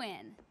for the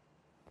win.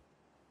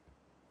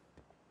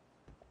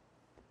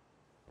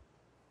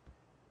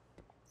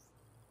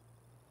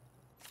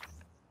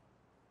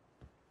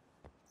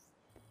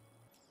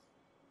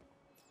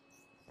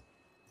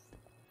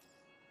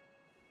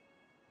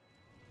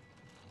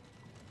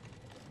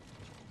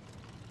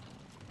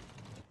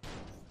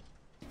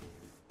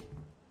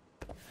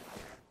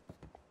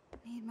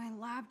 Need my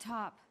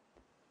laptop.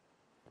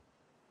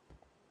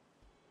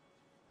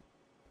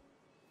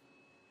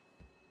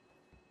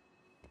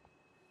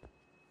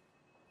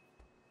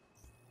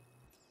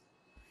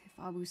 If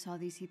Abu saw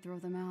these, he'd throw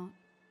them out.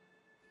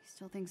 He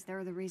still thinks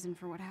they're the reason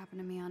for what happened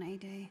to me on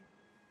A-Day.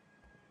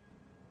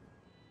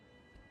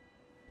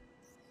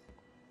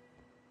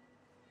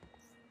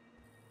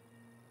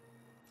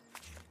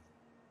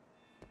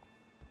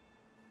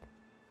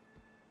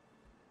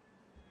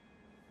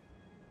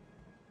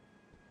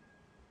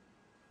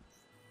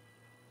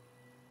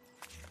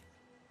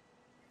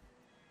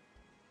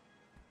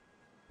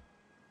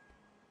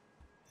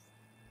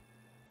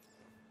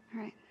 All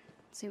right,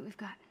 let's see what we've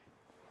got.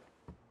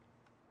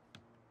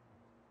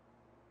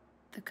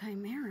 The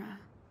Chimera.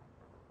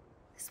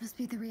 This must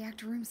be the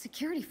reactor room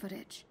security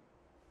footage.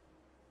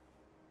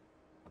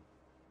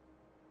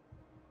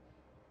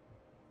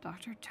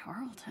 Dr.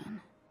 Tarleton.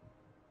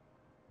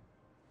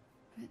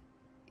 But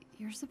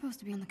you're supposed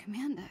to be on the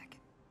command deck.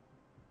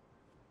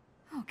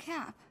 Oh,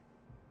 Cap.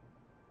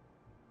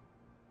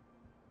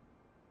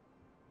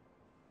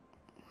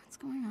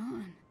 going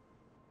on?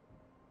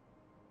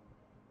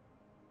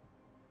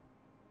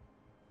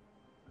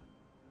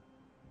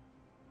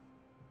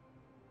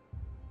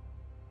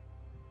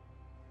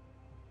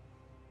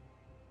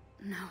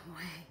 No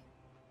way.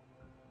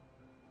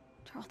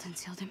 Tarleton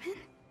sealed him in?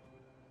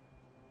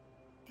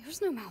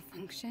 There's no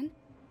malfunction.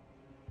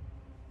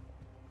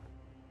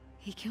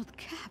 He killed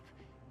Cap.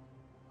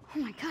 Oh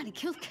my god, he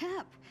killed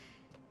Cap.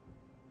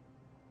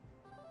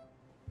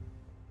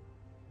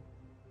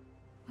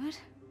 What?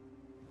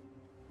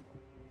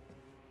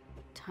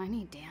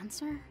 Tiny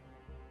dancer?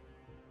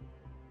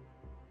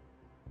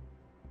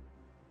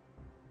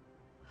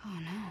 Oh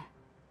no.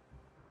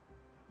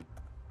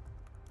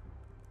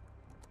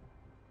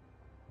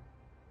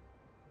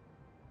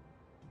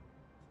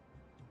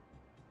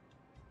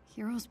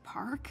 Heroes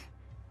Park?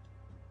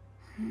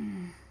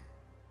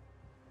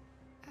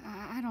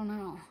 I don't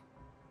know.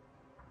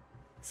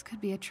 This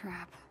could be a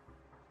trap.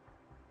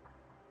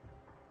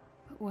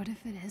 But what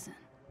if it isn't?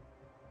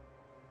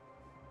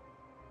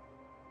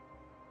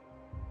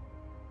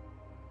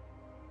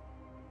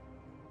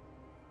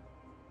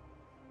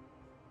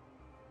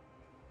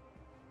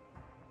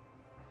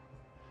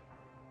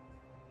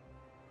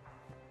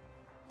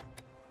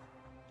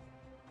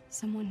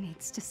 Someone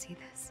needs to see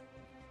this.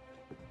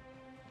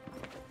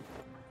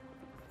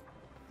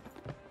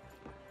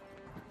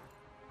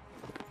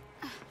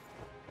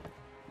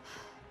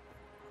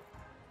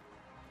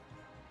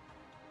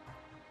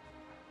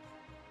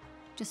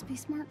 Just be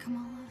smart,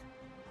 Kamala.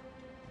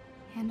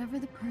 Hand over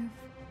the proof,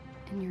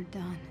 and you're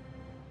done.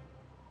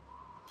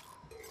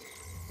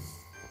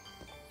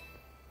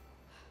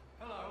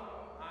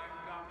 Hello,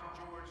 I'm Dr.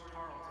 George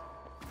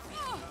Tarleton,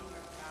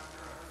 founder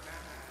of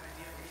Advanced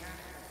Idea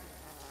Mechanics.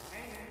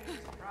 And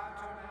is proud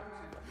to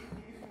announce an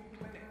in-human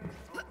clinic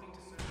opening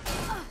to serve.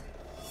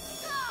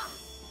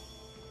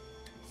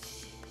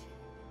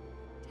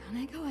 Down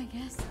I go, I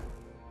guess.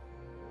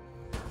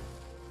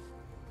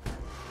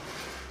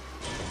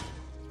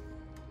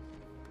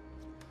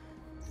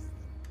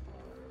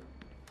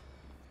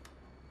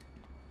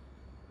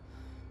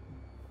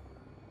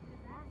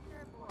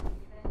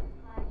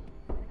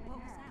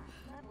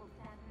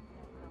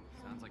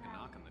 Sounds like a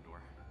knock on the door.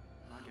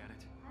 I'll get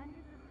it.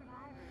 Hundreds of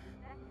survivors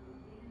infected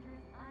with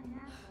dangerous,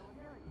 unnatural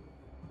abilities.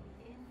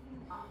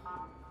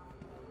 Hi.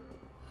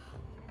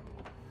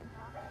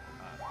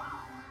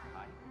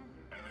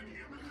 An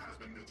inhuman has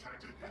been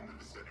detected in the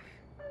vicinity.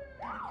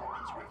 In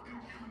accordance with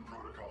Inhuman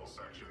Protocol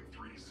Section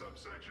 3,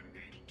 Subsection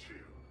 8-2,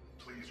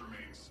 please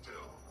remain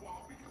still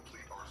while we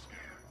complete our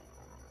scan.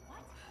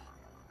 What?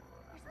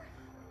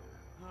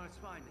 No, it's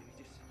fine,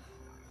 baby. Just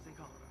stay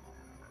calm.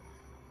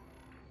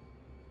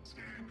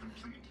 Scan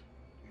complete.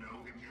 No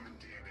inhuman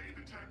DNA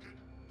detected.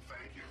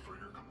 Thank you for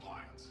your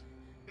compliance.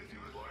 If you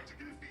would like to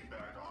give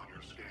feedback on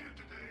your scan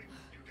today,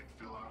 you can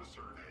fill out a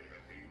survey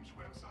at AIM's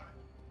website.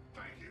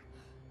 Thank you.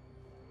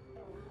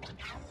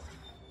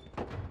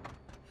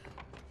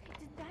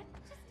 Did that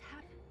just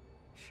happen?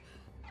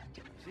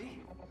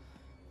 See?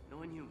 No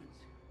inhumans.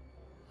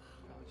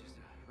 Probably just a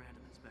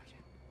random inspection.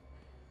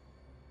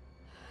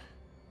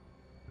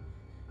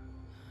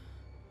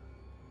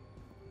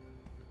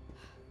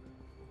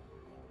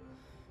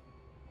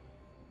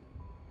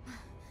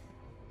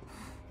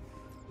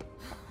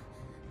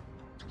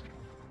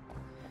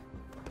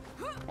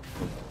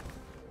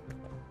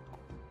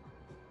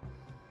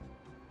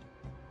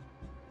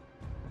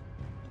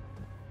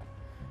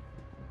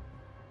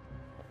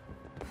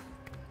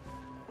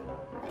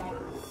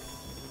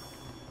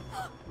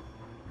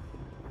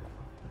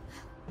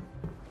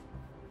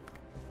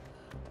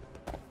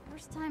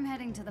 First time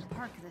heading to the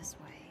park this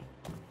way.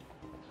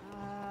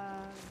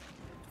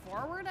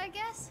 Forward, I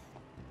guess?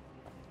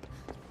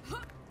 If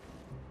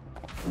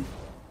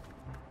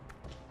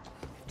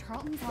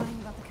Tarleton's lying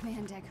about the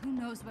command deck, who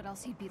knows what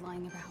else he'd be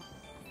lying about?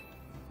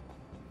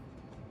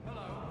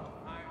 Hello,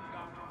 I'm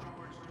Dr.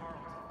 George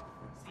Tarleton,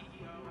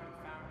 CEO and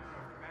founder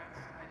of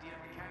Advanced Idea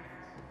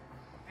Mechanics.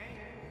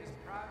 AIM is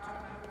proud to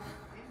announce an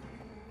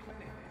in-human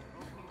clinic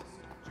opening to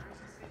serve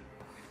Jersey City.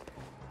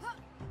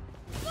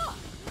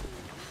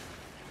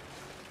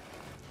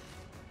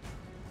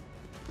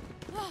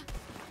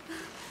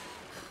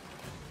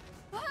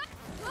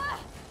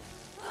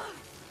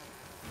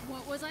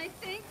 What was I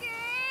thinking?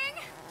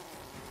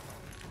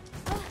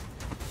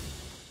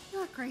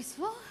 Not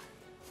graceful,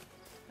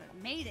 but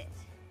made it.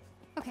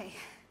 Okay,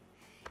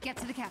 get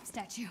to the Cap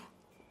statue.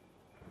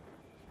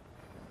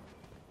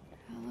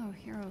 Hello,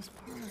 Heroes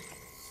Park.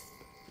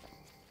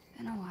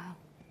 Been a while.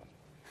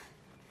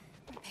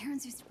 My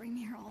parents used to bring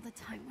me here all the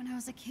time when I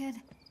was a kid.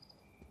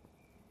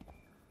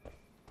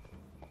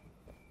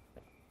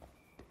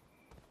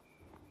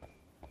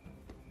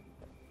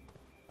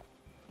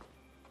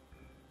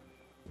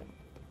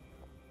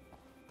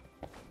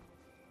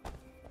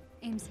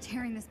 AIM's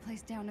tearing this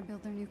place down to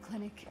build their new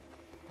clinic.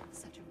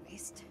 Such a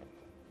waste.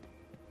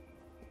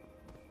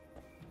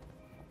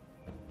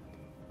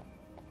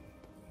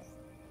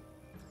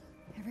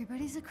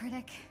 Everybody's a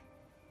critic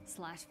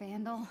 /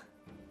 vandal.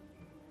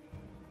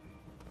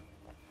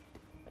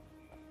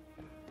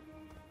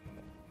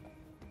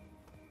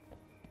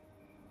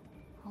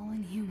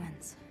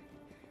 Inhumans.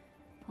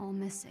 All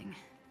missing.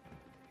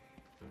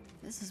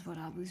 This is what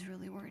Abu's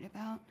really worried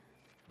about.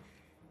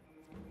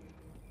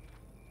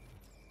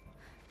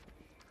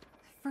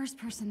 The first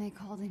person they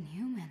called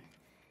Inhuman.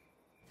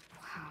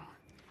 Wow.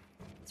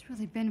 It's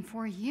really been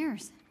 4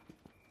 years.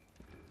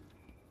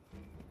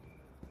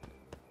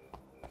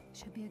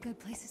 Should be a good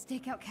place to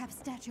stake out Cap's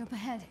statue up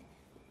ahead.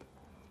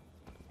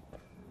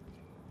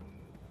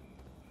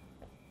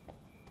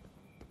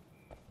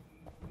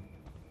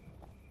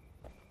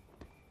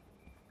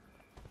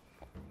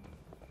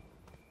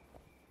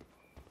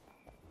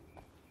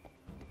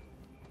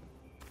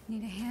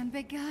 Need a hand,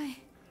 big guy?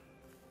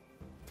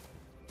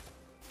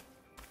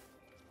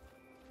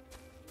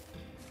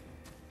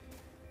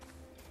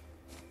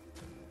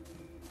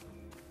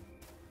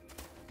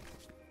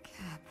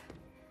 Cap.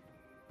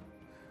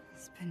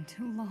 It's been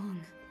too long.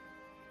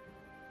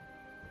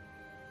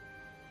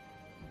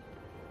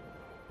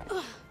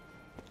 Ugh.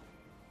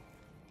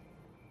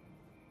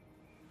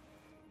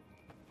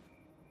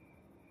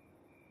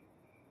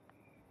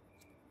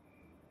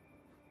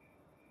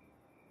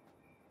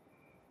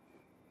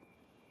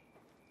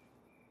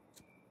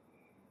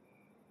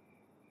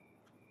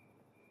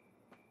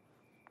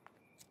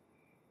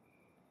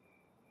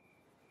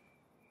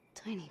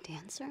 Tiny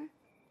dancer?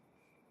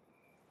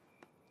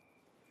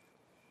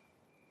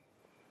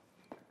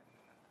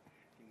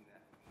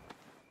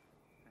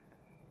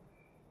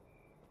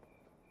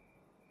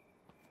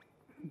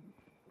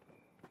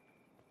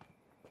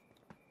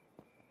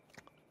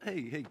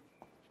 Hey, hey.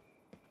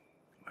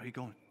 Where are you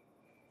going?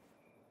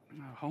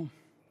 Home.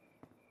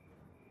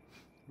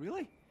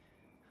 Really?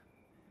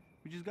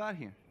 We just got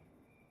here.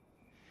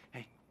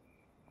 Hey,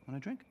 want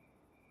a drink?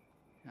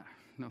 Yeah,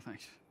 no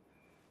thanks.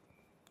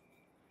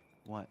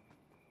 What?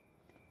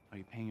 Are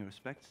you paying your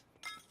respects?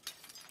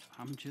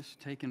 I'm just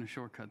taking a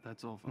shortcut,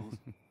 that's all, fellas.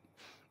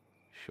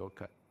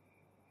 Shortcut.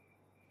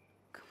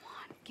 Come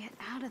on, get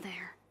out of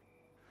there.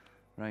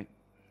 Right.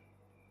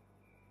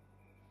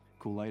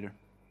 Cool lighter.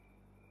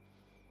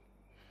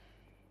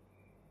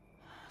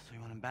 So you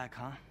want him back,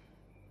 huh?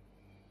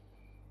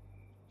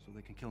 So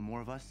they can kill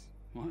more of us?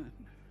 What?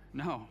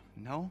 No.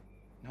 No?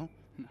 No?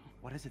 No.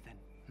 What is it then?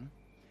 Hmm?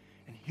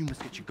 And humans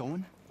get you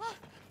going?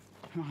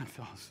 Come on,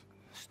 fellas.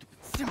 Stupid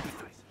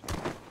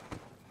sympathizer.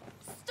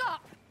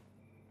 Stop!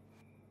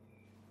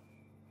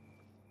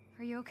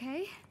 Are you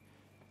okay?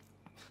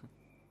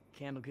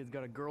 Candle Kid's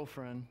got a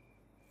girlfriend.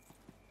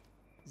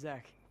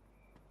 Zach,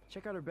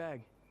 check out her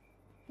bag.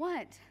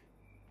 What?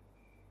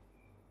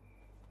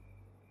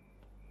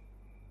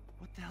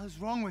 What the hell is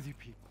wrong with you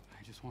people?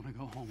 I just want to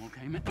go home,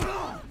 okay, man?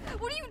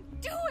 What are you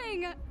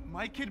doing?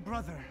 My kid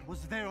brother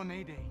was there on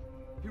A-Day.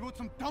 He wrote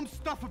some dumb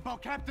stuff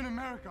about Captain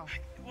America.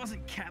 It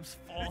wasn't Cap's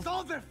fault. It's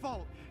all their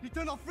fault. He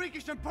turned all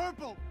freakish and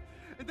purple.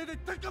 And then they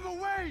took him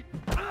away.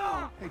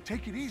 Hey,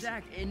 take it easy.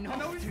 Zach, enough,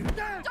 No, he's dude.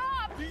 dead.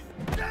 Stop! He's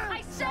dead.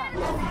 I said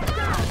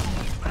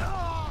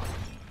stop!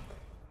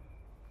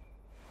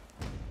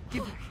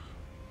 Give her.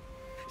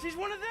 She's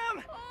one of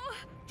them!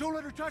 Don't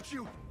let her touch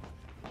you.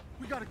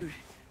 We gotta go.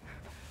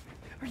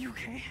 Are you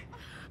okay?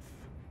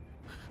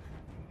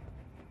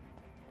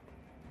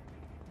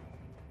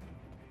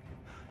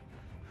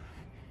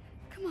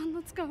 Come on,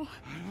 let's go.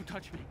 Don't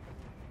touch me.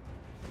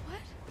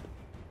 What?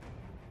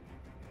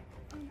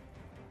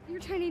 You're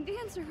Tiny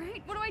Dancer,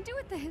 right? What do I do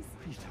with this?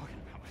 What are you talking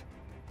about?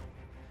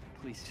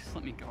 Please, just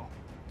let me go.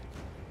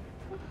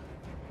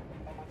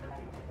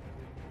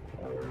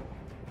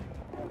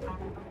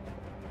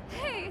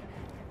 Hey!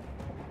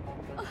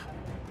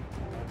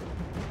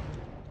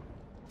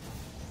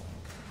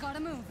 Gotta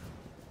move.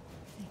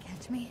 If they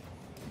catch me,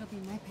 it'll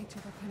be my picture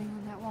they're putting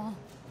on that wall.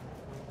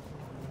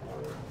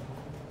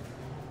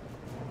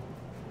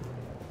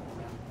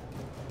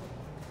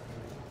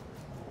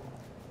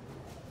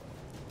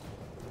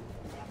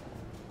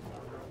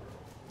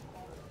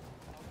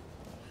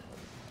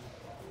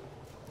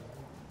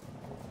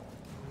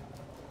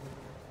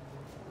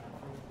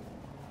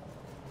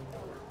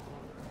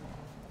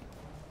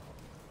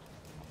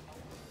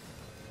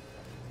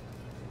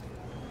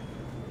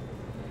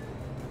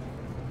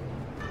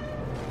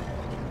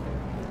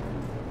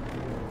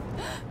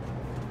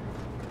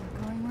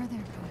 Going where they're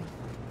going.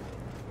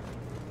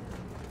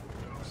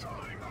 No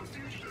sign of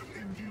fugitive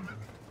Inhuman.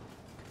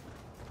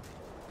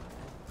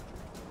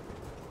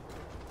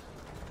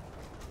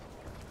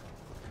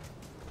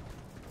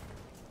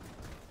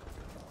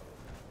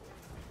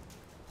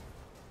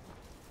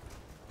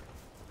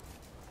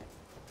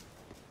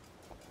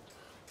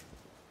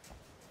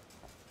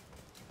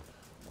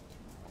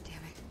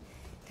 Damn it.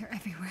 They're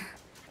everywhere.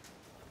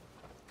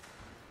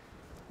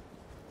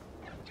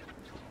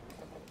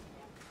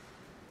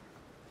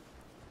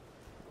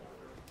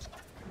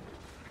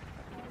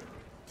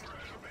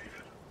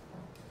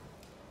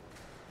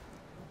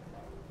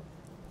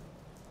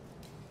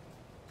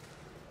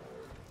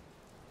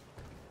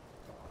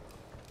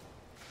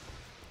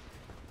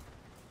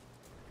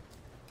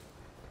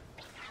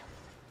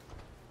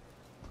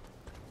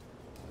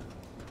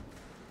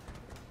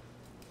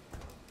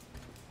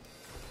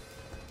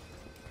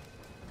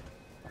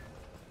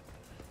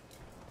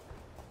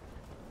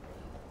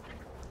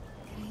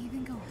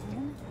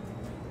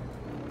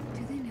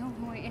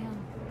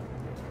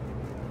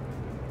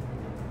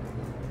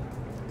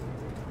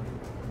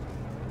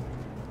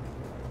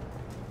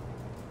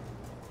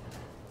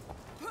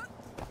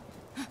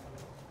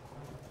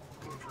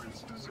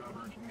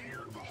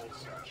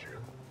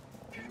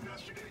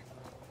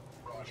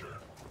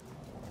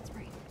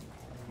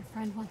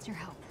 friend wants your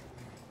help.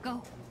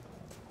 Go.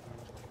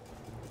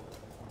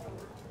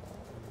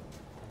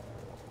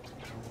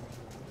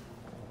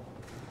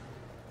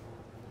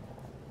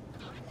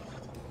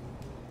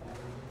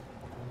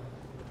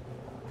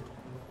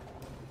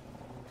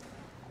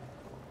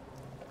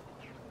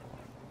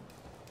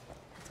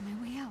 That's my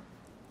way out.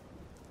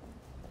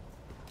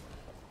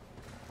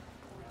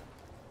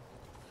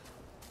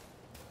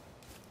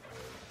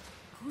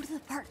 Go to the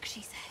park,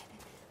 she said.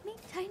 Meet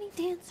tiny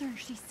dancers,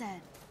 she said.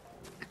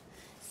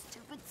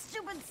 Stupid,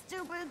 stupid,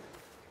 stupid.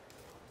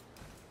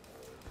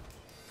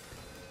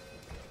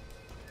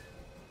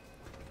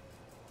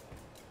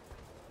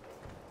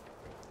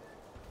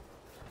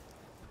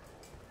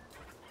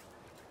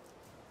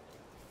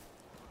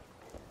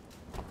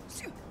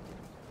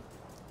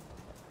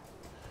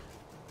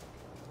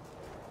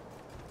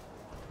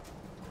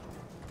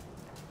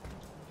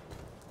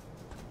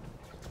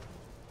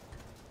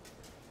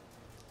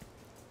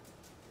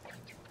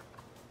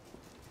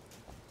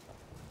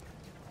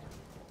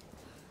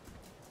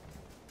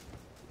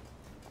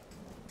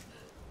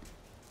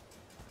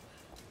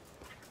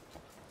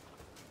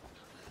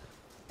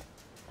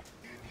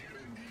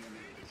 Inhuman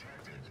DNA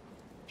detected.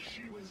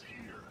 She was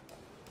here.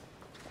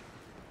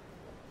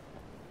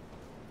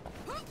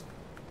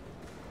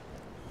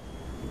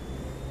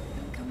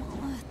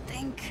 Kamala,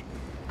 think.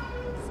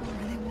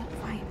 Somewhere they won't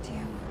find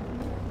you.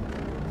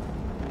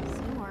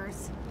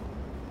 Sewers.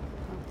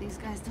 Hope these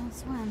guys don't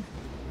swim.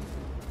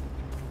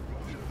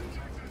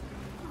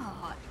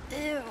 Oh,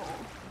 ew.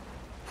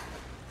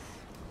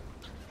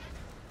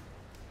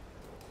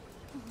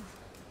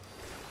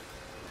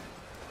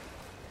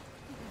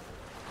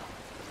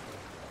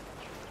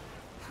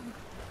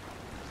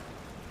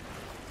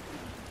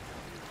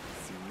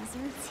 Sea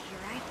lizards,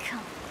 here I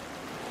come.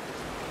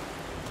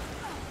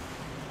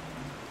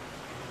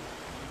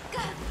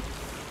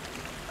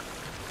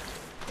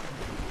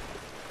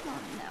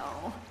 Oh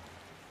no.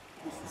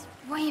 This is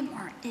way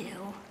more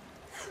ew.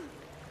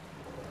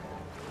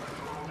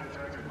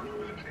 Detected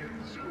movement in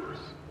the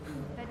sewers.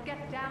 Then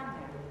get down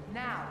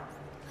there, now.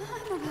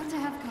 I'm about to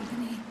have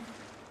company.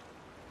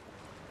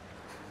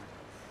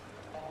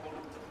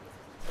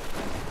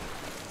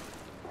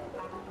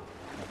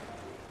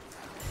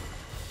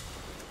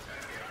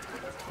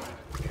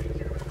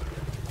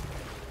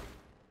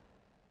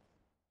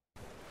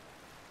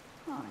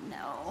 Oh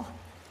no.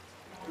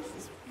 This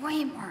is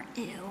way more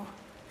ew.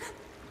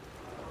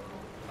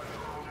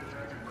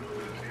 Detected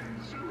movement in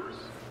the sewers.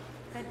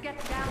 Then get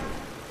down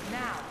there,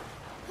 now.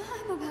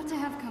 I'm about to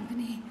have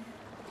company.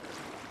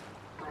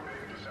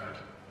 Propane descent.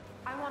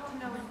 I want to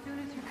know as soon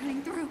as you're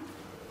Cutting through.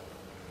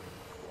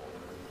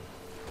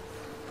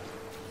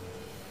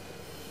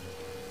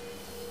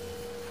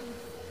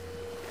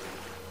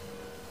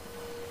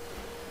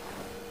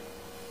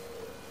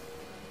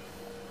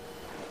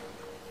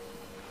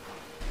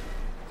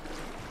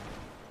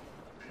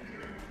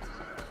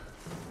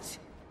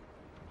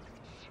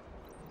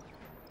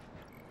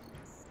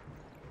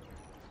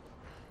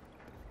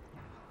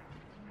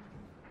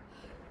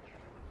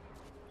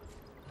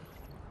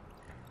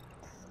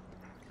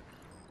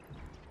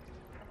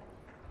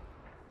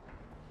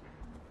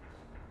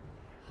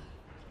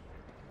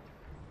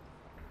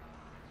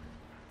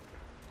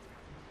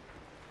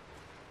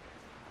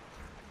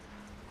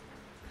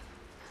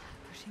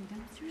 Pushing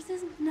downstairs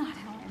is not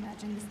how I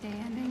imagined this day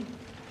ending.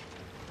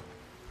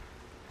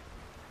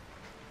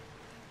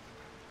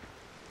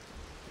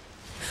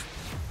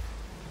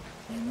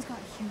 Name's got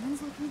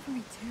humans looking for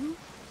me too?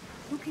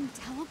 Who can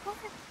teleport?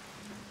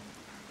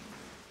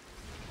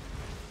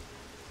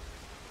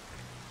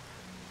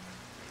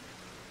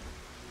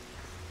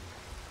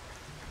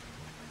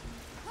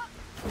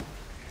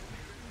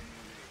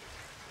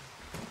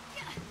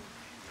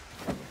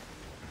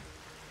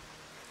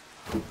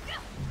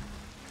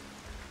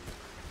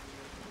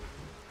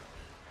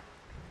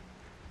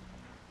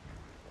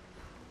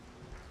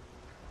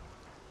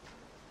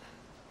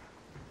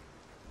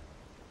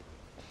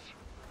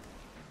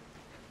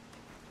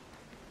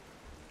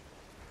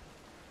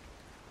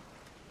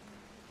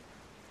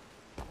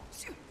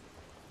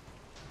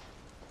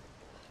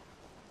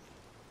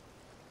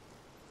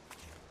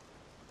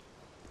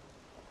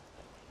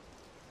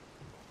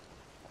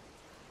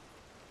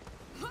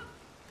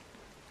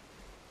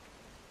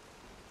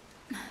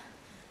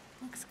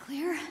 Looks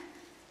clear.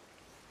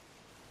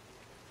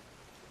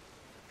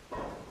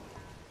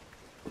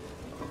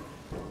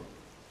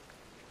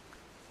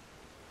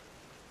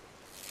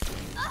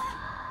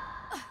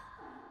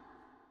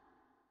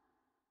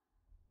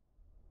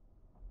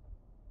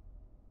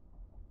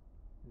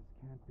 This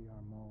can't be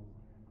our mole.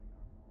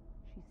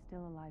 She's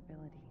still a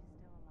liability.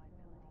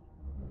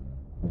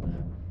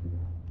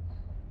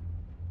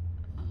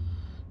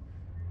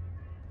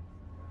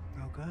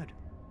 Oh, good.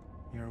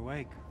 You're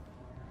awake.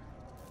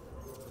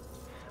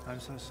 I'm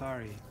so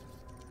sorry.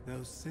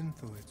 Those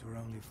synthoids were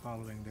only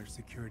following their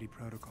security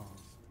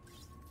protocols.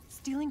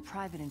 Stealing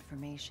private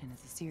information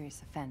is a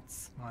serious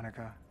offense.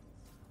 Monica,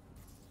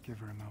 give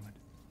her a moment.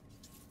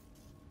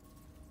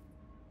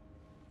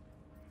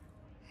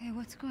 Hey,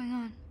 what's going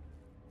on?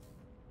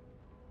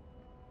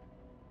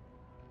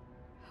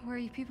 Where are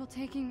you people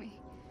taking me?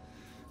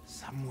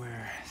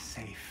 Somewhere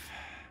safe.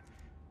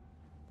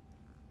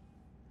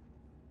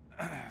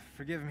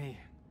 Forgive me.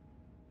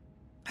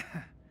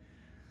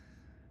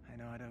 I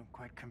know I don't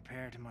quite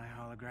compare to my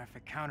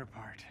holographic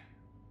counterpart,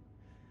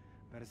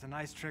 but it's a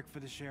nice trick for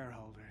the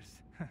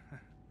shareholders.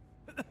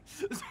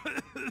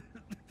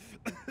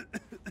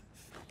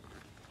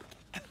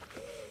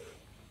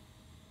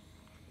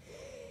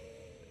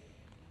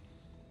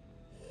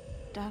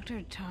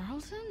 Dr.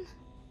 Tarleton?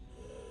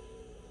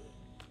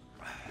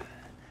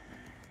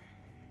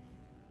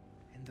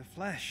 In the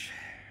flesh.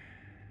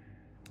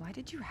 Why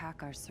did you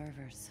hack our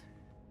servers?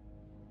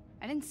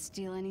 I didn't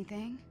steal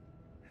anything.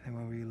 And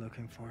what were you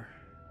looking for?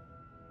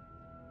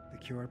 The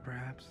cure,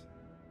 perhaps?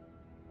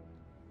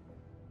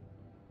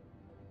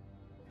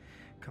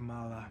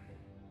 Kamala,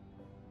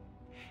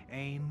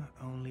 AIM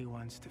only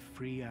wants to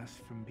free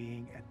us from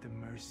being at the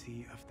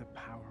mercy of the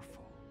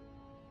powerful.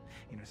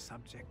 You know,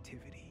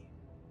 subjectivity.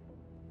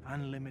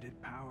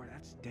 Unlimited power,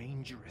 that's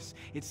dangerous.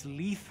 It's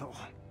lethal.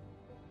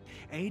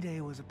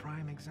 A-Day was a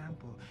prime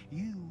example.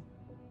 You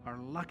are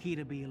lucky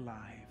to be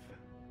alive.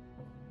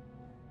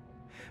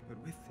 But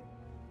with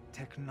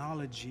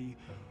technology,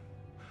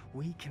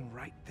 we can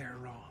right their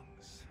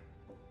wrongs.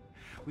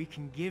 We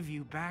can give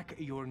you back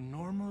your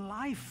normal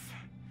life.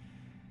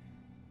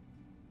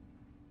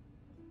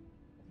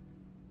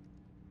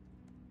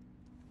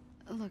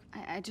 Look,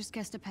 I just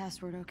guessed a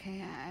password,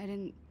 okay? I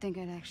didn't think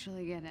I'd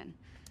actually get in.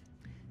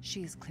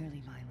 She is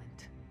clearly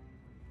violent.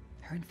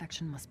 Her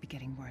infection must be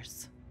getting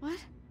worse. What?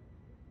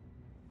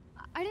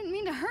 I didn't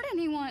mean to hurt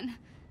anyone.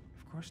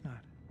 Of course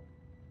not.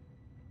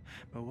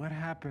 But what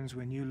happens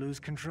when you lose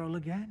control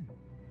again?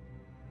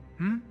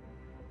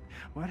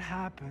 What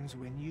happens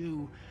when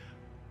you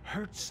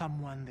hurt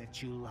someone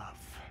that you love?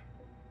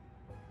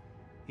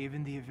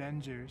 Even the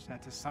Avengers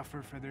had to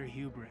suffer for their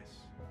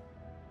hubris.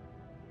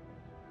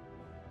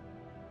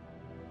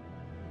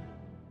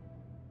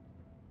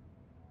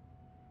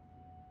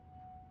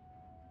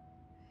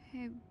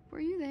 Hey, were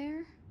you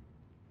there?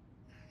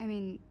 I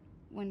mean,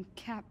 when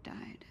Cap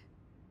died.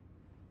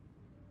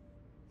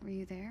 Were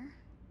you there?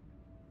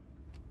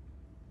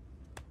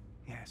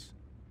 Yes.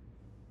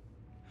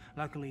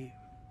 Luckily,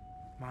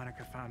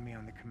 Monica found me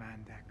on the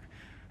command deck.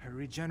 Her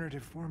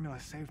regenerative formula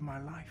saved my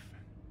life.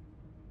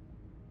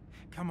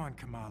 Come on,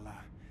 Kamala.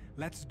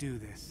 Let's do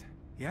this.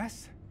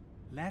 Yes?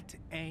 Let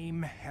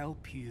AIM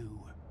help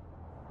you.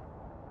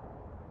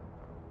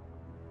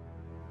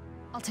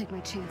 I'll take my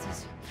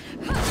chances.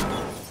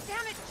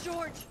 Damn it,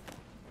 George!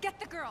 Get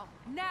the girl,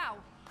 now!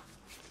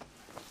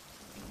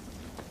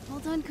 Well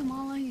done,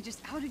 Kamala. You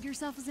just outed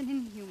yourself as an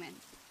Inhuman.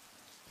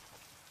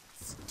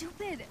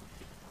 Stupid!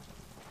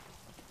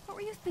 What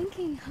were you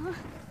thinking, huh?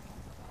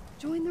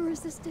 Join the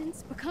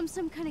Resistance? Become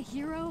some kind of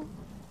hero?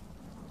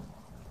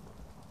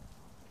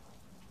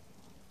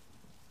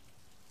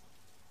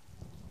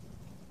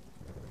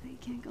 I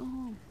can't go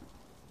home.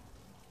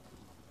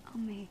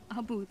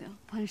 Abu, they'll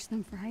punish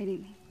them for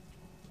hiding me.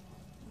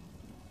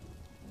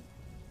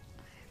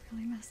 I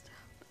really messed up.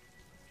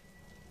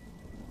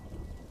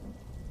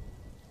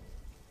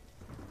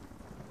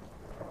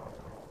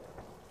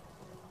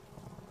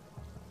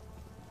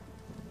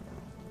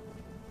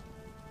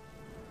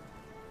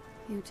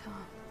 Utah.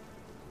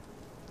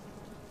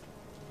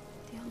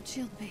 The old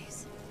shield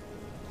base.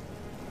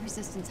 The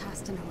Resistance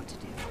has to know what to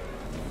do.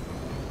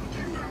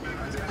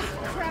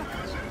 Crap!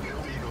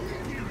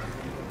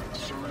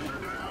 Surrender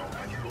now,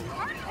 and you will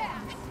not be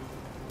harmed.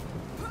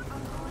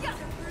 Yeah!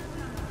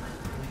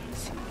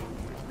 There's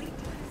nowhere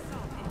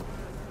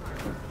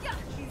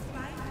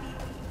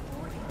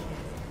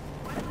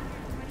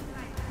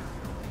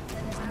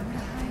to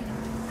hide.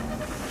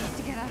 I have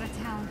to get out of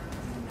town.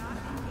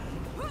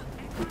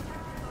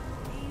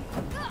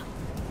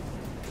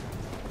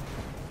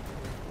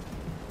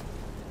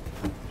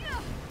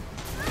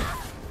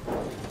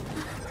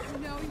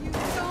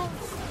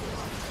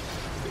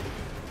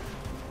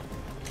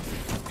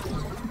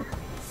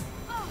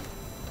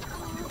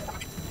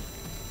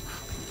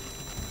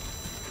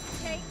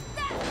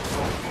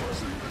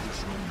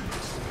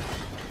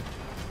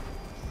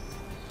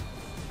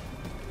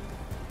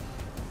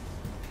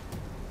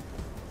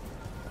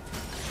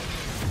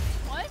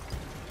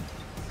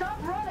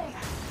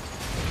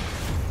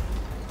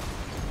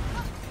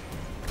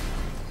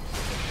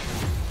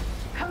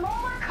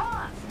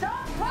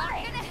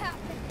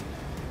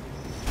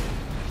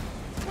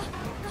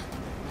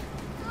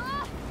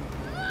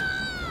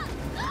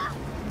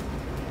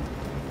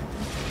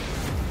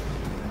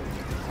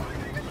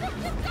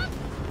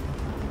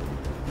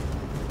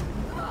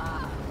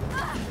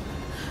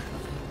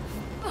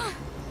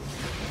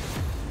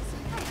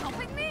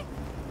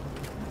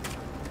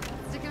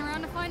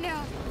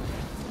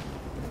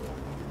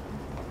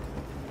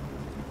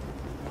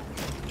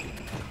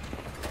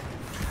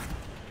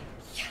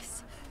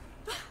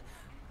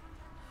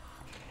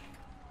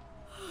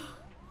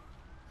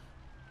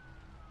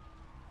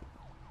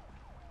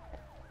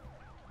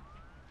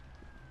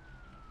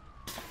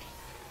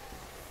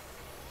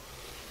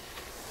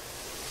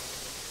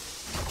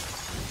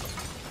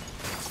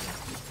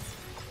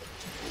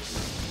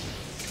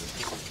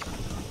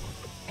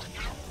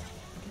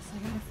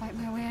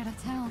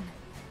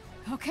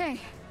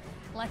 Okay,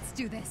 let's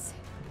do this.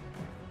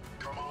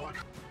 Kamala.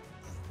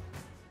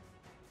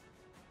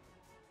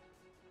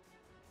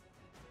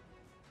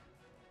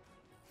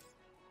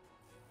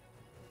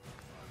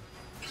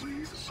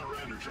 Please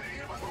surrender to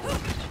him.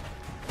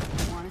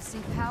 Want to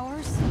see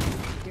powers?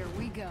 Here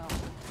we go.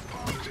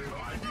 Positive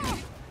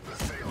ID. The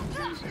sale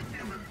is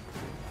inhuman.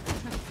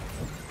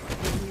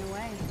 Give me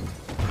away.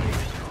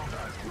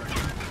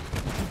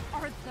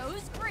 Are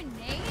those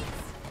grenades?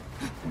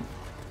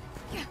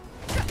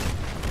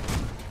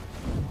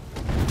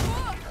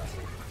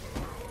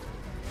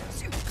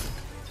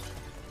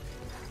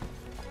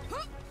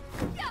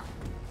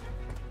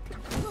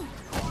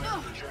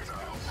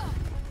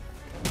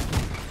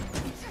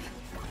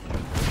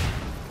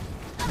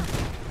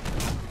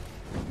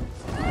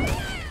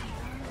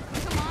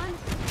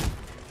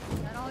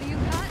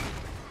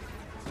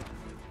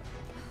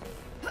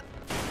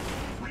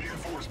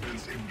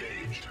 Reinforcements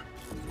engaged.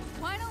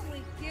 Why don't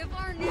we give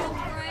our new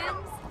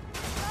friends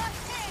a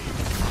hint?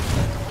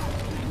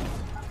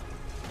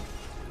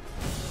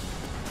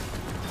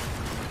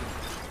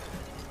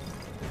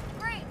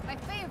 Great, my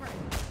favorite.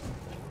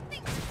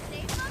 Think we're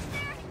safe up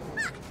there?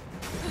 Ha!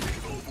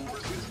 Lethal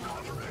force is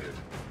contracted.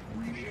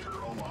 We need her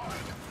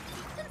alive.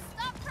 Then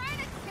stop trying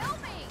to kill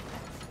me!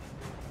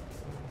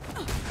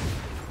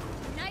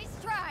 Nice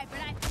try, but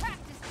I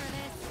practiced for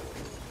this.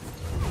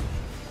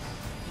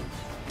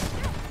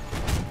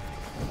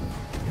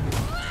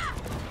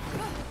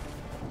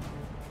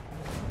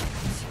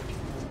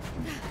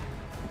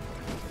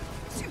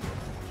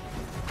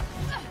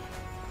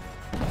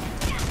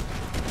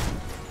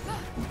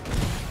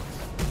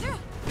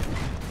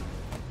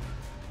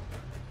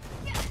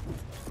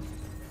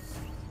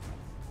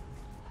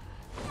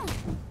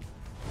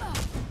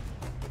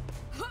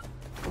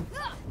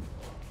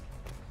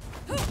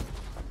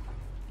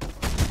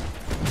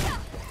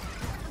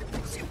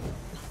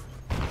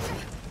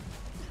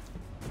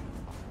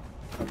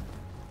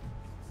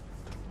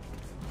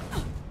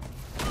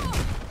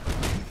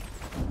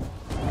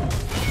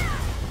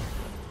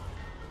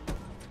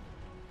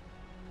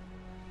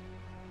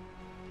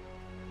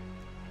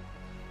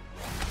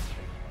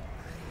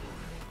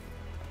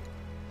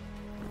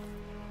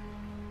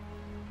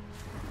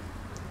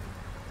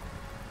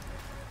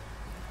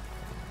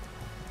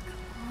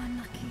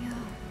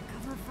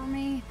 For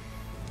me.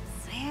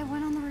 Say I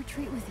went on the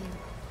retreat with you.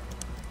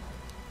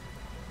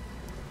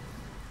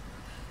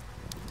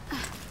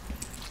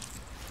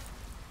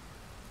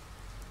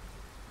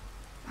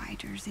 Bye,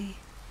 Jersey.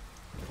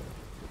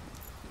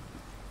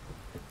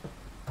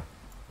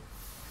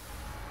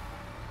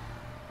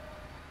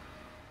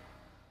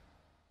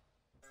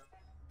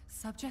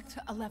 Subject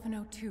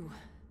 1102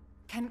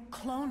 can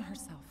clone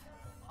herself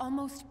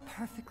almost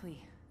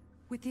perfectly,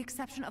 with the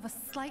exception of a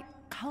slight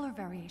color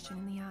variation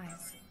in the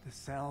eyes. The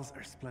cells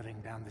are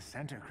splitting down the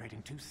center,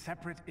 creating two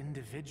separate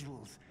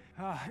individuals.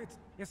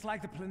 It's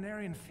like the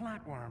planarian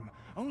flatworm,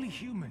 only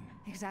human.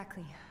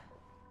 Exactly.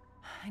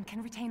 And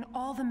can retain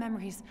all the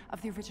memories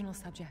of the original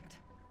subject.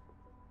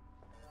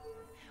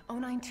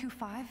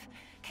 0925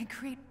 can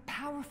create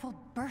powerful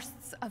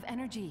bursts of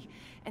energy,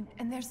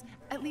 and there's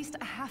at least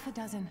a half a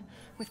dozen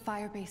with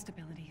fire-based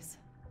abilities.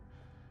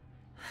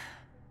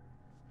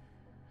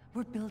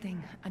 We're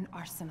building an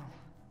arsenal.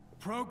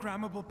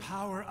 Programmable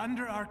power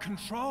under our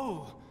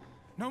control.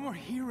 No more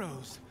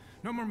heroes,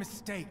 no more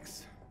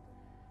mistakes.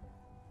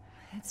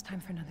 It's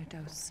time for another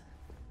dose.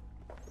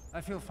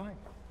 I feel fine.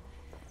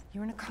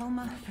 You were in a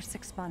coma for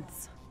 6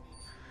 months.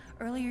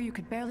 Earlier, you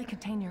could barely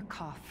contain your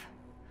cough.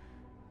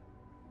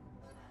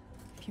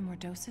 A few more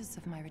doses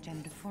of my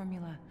regenerative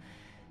formula,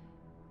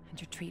 and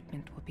your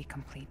treatment will be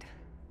complete.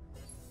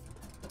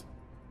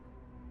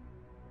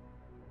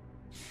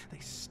 They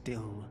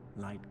still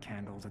light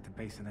candles at the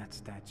base of that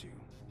statue.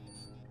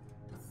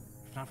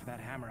 If not for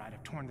that hammer, I'd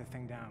have torn the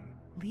thing down.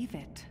 Leave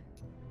it.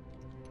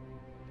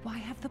 Why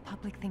have the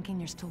public thinking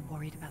you're still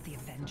worried about the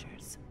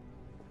Avengers?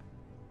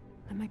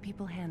 Let my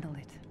people handle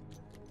it.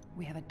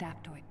 We have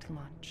Adaptoid to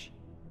launch.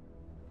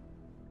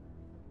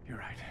 You're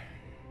right.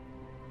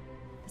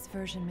 This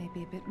version may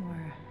be a bit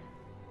more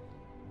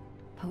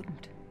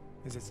potent.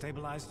 Is it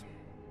stabilized?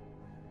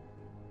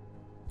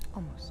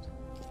 Almost.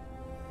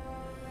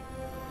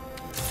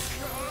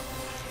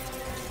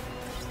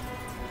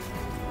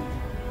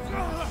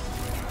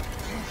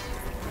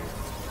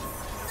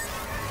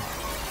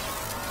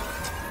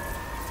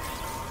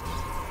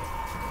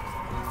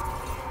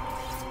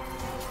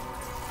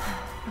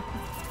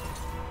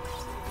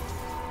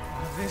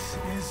 This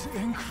is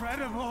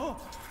incredible!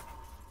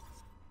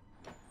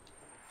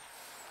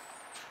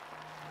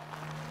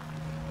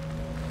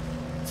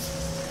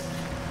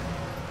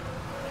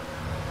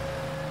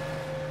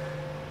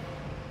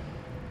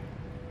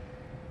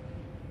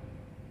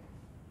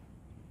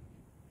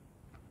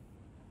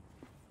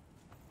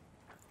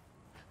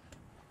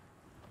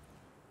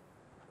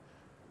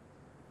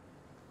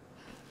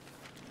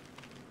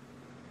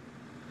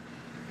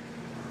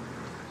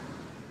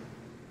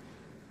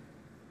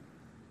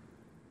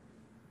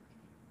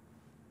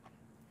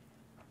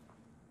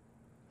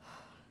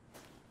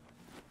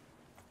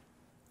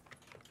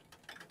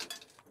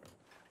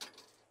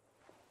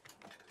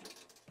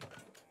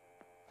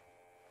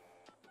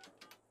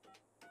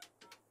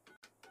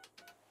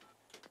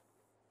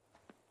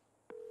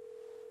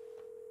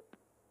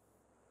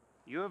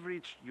 You have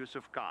reached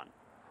Yusuf Khan.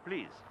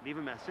 Please, leave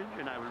a message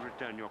and I will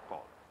return your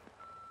call.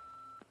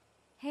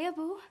 Hey,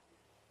 Abu.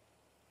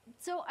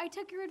 So I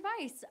took your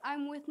advice.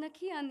 I'm with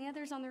Nakia and the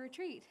others on the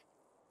retreat.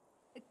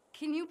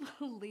 Can you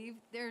believe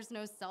there's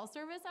no cell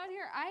service out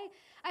here? I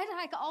had to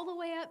hike all the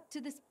way up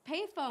to this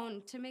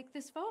payphone to make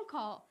this phone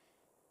call.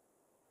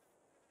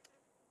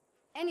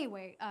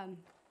 Anyway,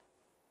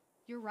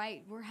 you're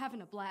right. We're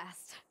having a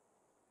blast.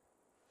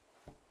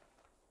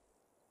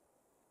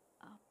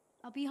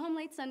 I'll be home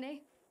late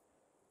Sunday.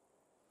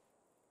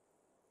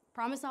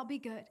 Promise I'll be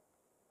good.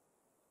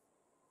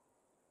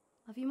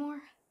 Love you more.